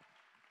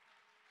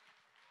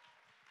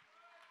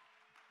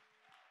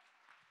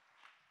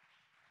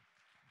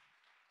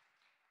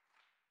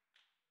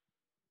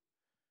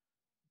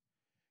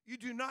 You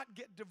do not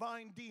get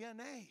divine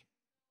DNA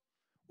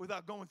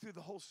without going through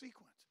the whole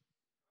sequence.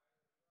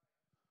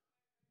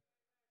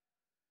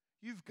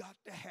 You've got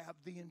to have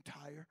the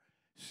entire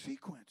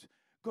sequence.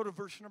 Go to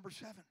verse number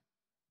 7.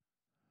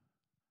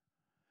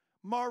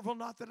 Marvel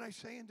not that I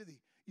say unto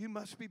thee, you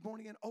must be born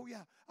again. Oh,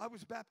 yeah, I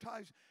was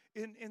baptized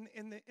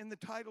in the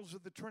titles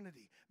of the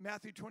Trinity,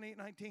 Matthew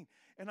 28:19.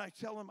 And I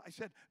tell them, I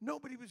said,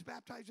 nobody was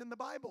baptized in the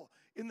Bible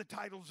in the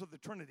titles of the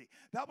Trinity.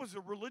 That was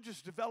a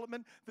religious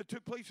development that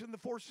took place in the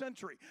 4th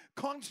century.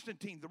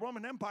 Constantine, the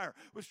Roman Empire,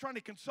 was trying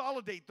to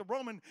consolidate the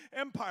Roman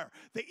Empire.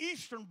 The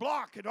Eastern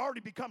Bloc had already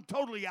become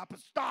totally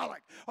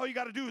apostolic. All you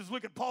got to do is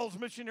look at Paul's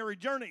missionary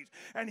journeys.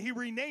 And he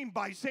renamed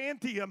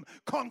Byzantium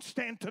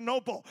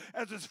Constantinople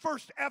as his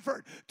first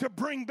effort to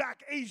bring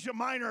back Asia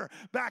Minor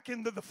back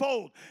into the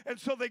fold. And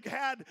so they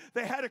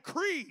had a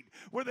creed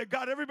where they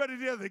got everybody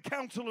together, the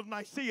Council of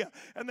Nicaea,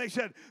 and they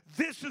said,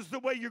 this is the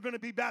way you're going to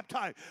be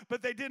baptized.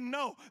 But they didn't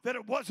know that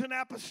it wasn't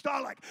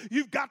apostolic.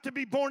 You've got to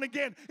be born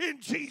again in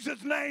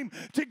Jesus' name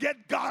to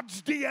get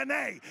God's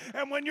DNA.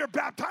 And when you're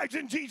baptized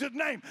in Jesus'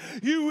 name,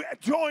 you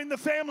join the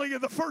family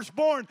of the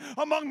firstborn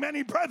among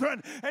many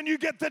brethren, and you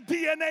get the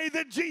DNA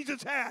that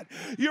Jesus had.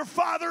 Your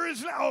Father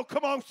is now, oh,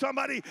 come on,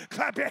 somebody,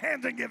 clap your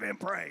hands and give him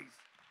praise.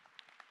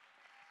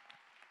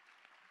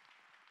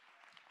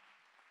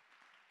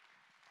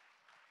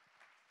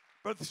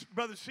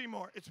 Brother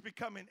Seymour, it's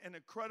becoming an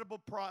incredible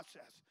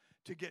process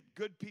to get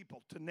good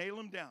people, to nail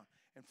them down,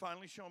 and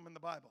finally show them in the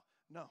Bible.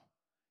 No,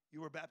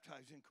 you were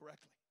baptized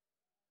incorrectly.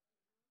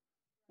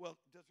 Well,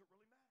 does it really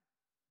matter?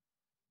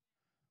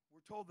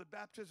 We're told that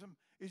baptism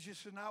is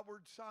just an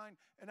outward sign,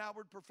 an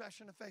outward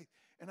profession of faith.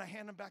 And I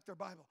hand them back their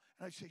Bible,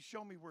 and I say,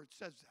 show me where it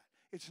says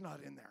that. It's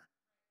not in there.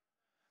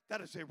 That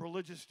is a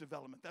religious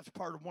development. That's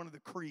part of one of the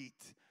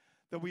creeds,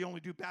 that we only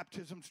do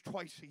baptisms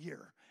twice a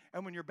year.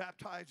 And when you're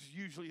baptized,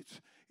 usually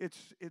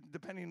it's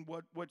depending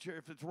what you're,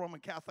 if it's Roman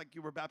Catholic,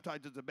 you were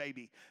baptized as a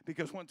baby,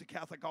 because once a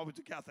Catholic, always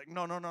a Catholic.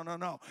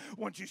 No.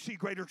 Once you see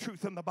greater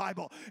truth in the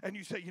Bible and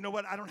you say, you know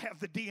what, I don't have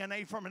the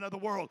DNA from another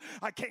world.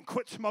 I can't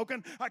quit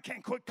smoking. I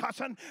can't quit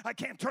cussing. I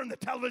can't turn the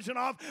television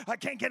off. I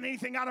can't get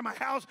anything out of my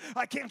house.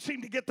 I can't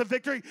seem to get the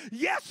victory.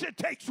 Yes, it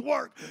takes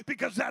work,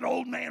 because that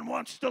old man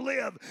wants to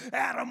live.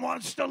 Adam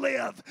wants to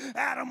live.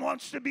 Adam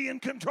wants to be in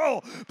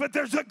control. But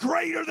there's a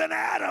greater than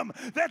Adam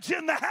that's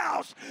in the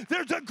house.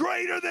 There's a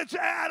greater that's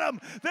Adam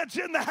that's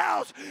in the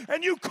house.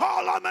 And you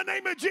call on the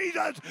name of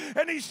Jesus,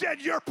 and he said,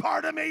 you're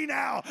part of me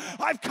now.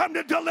 I've come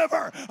to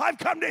deliver. I've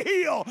come to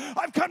heal.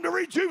 I've come to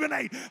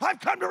rejuvenate. I've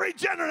come to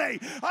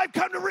regenerate. I've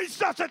come to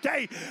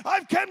resuscitate.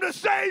 I've come to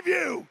save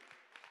you.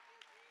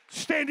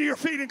 Stand to your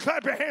feet and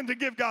clap your hands and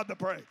give God the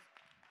praise.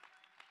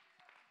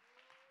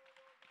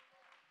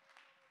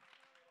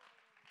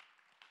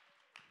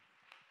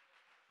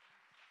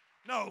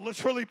 No,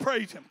 let's really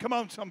praise him. Come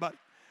on, somebody.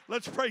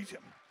 Let's praise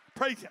him.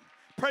 Praise him.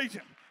 Praise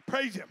him.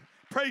 Praise him.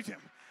 Praise him.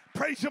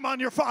 Praise him on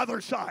your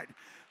father's side.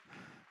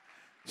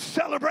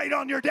 Celebrate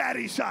on your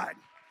daddy's side.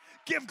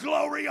 Give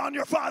glory on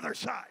your father's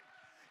side.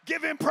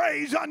 Give him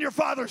praise on your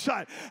father's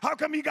side. How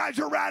come you guys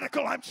are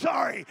radical? I'm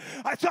sorry.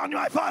 It's on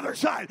my father's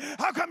side.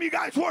 How come you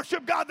guys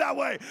worship God that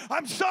way?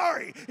 I'm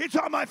sorry. It's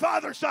on my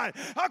father's side.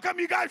 How come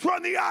you guys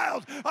run the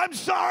aisles? I'm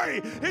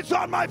sorry. It's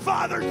on my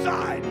father's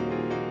side.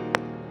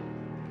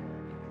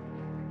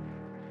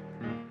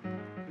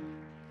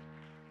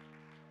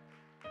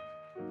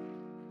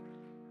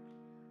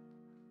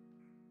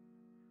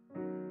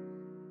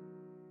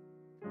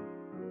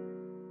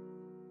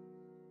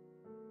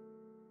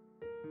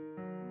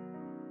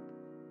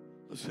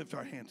 Let's lift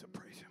our hands and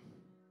praise him.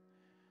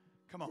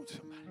 Come on,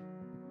 somebody.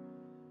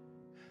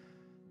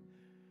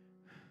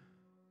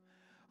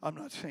 I'm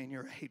not saying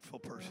you're a hateful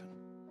person,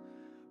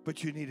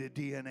 but you need a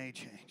DNA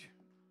change.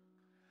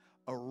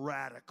 A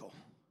radical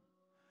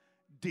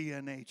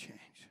DNA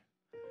change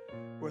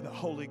where the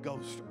Holy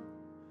Ghost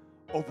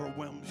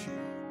overwhelms you,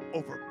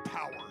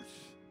 overpowers,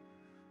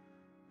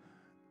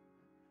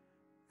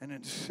 and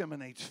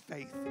inseminates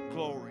faith and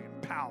glory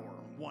and power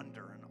and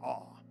wonder and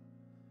awe.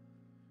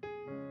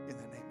 In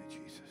the name of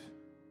Jesus.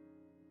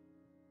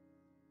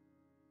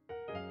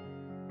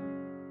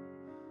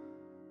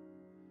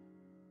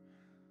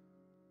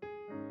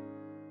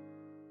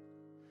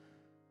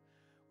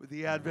 With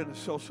the advent of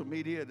social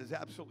media, it has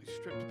absolutely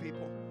stripped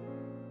people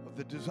of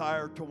the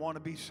desire to want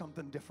to be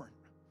something different.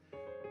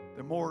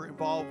 They're more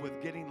involved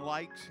with getting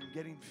likes and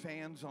getting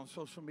fans on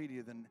social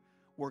media than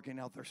working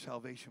out their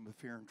salvation with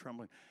fear and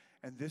trembling.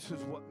 And this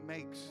is what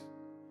makes,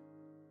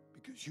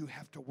 because you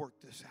have to work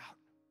this out.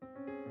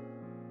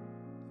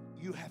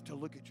 You have to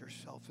look at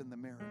yourself in the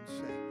mirror and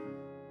say,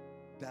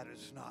 that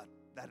is not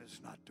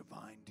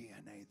divine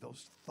DNA.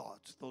 Those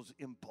thoughts, those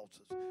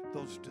impulses,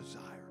 those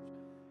desires.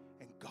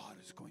 And God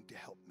is going to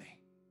help me.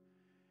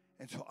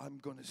 And so I'm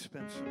going to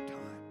spend some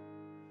time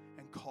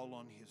and call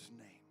on his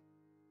name.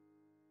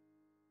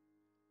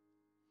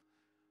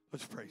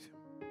 Let's praise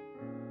him.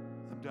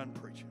 I'm done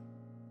preaching.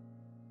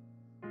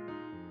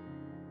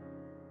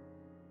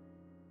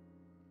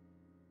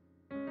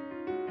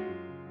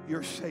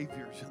 Your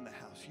Savior is in the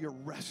house. Your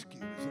rescue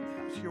is in the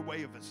house. Your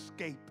way of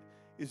escape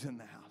is in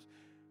the house.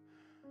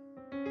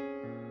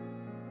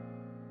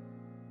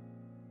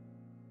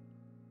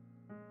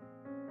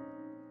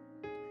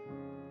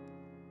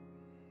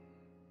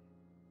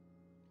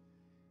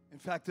 In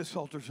fact, this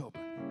altar's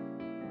open.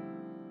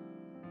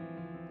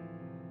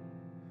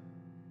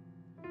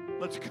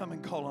 Let's come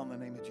and call on the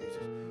name of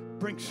Jesus.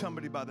 Bring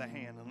somebody by the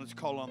hand and let's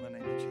call on the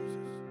name of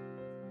Jesus.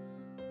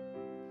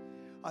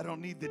 I don't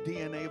need the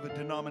DNA of a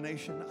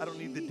denomination. I don't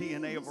need the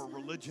DNA of a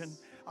religion.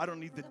 I don't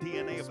need the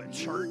DNA of a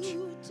church.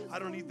 I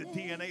don't need the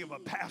DNA of a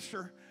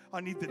pastor. I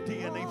need the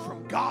DNA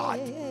from God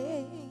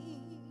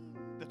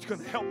that's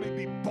going to help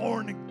me be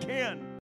born again.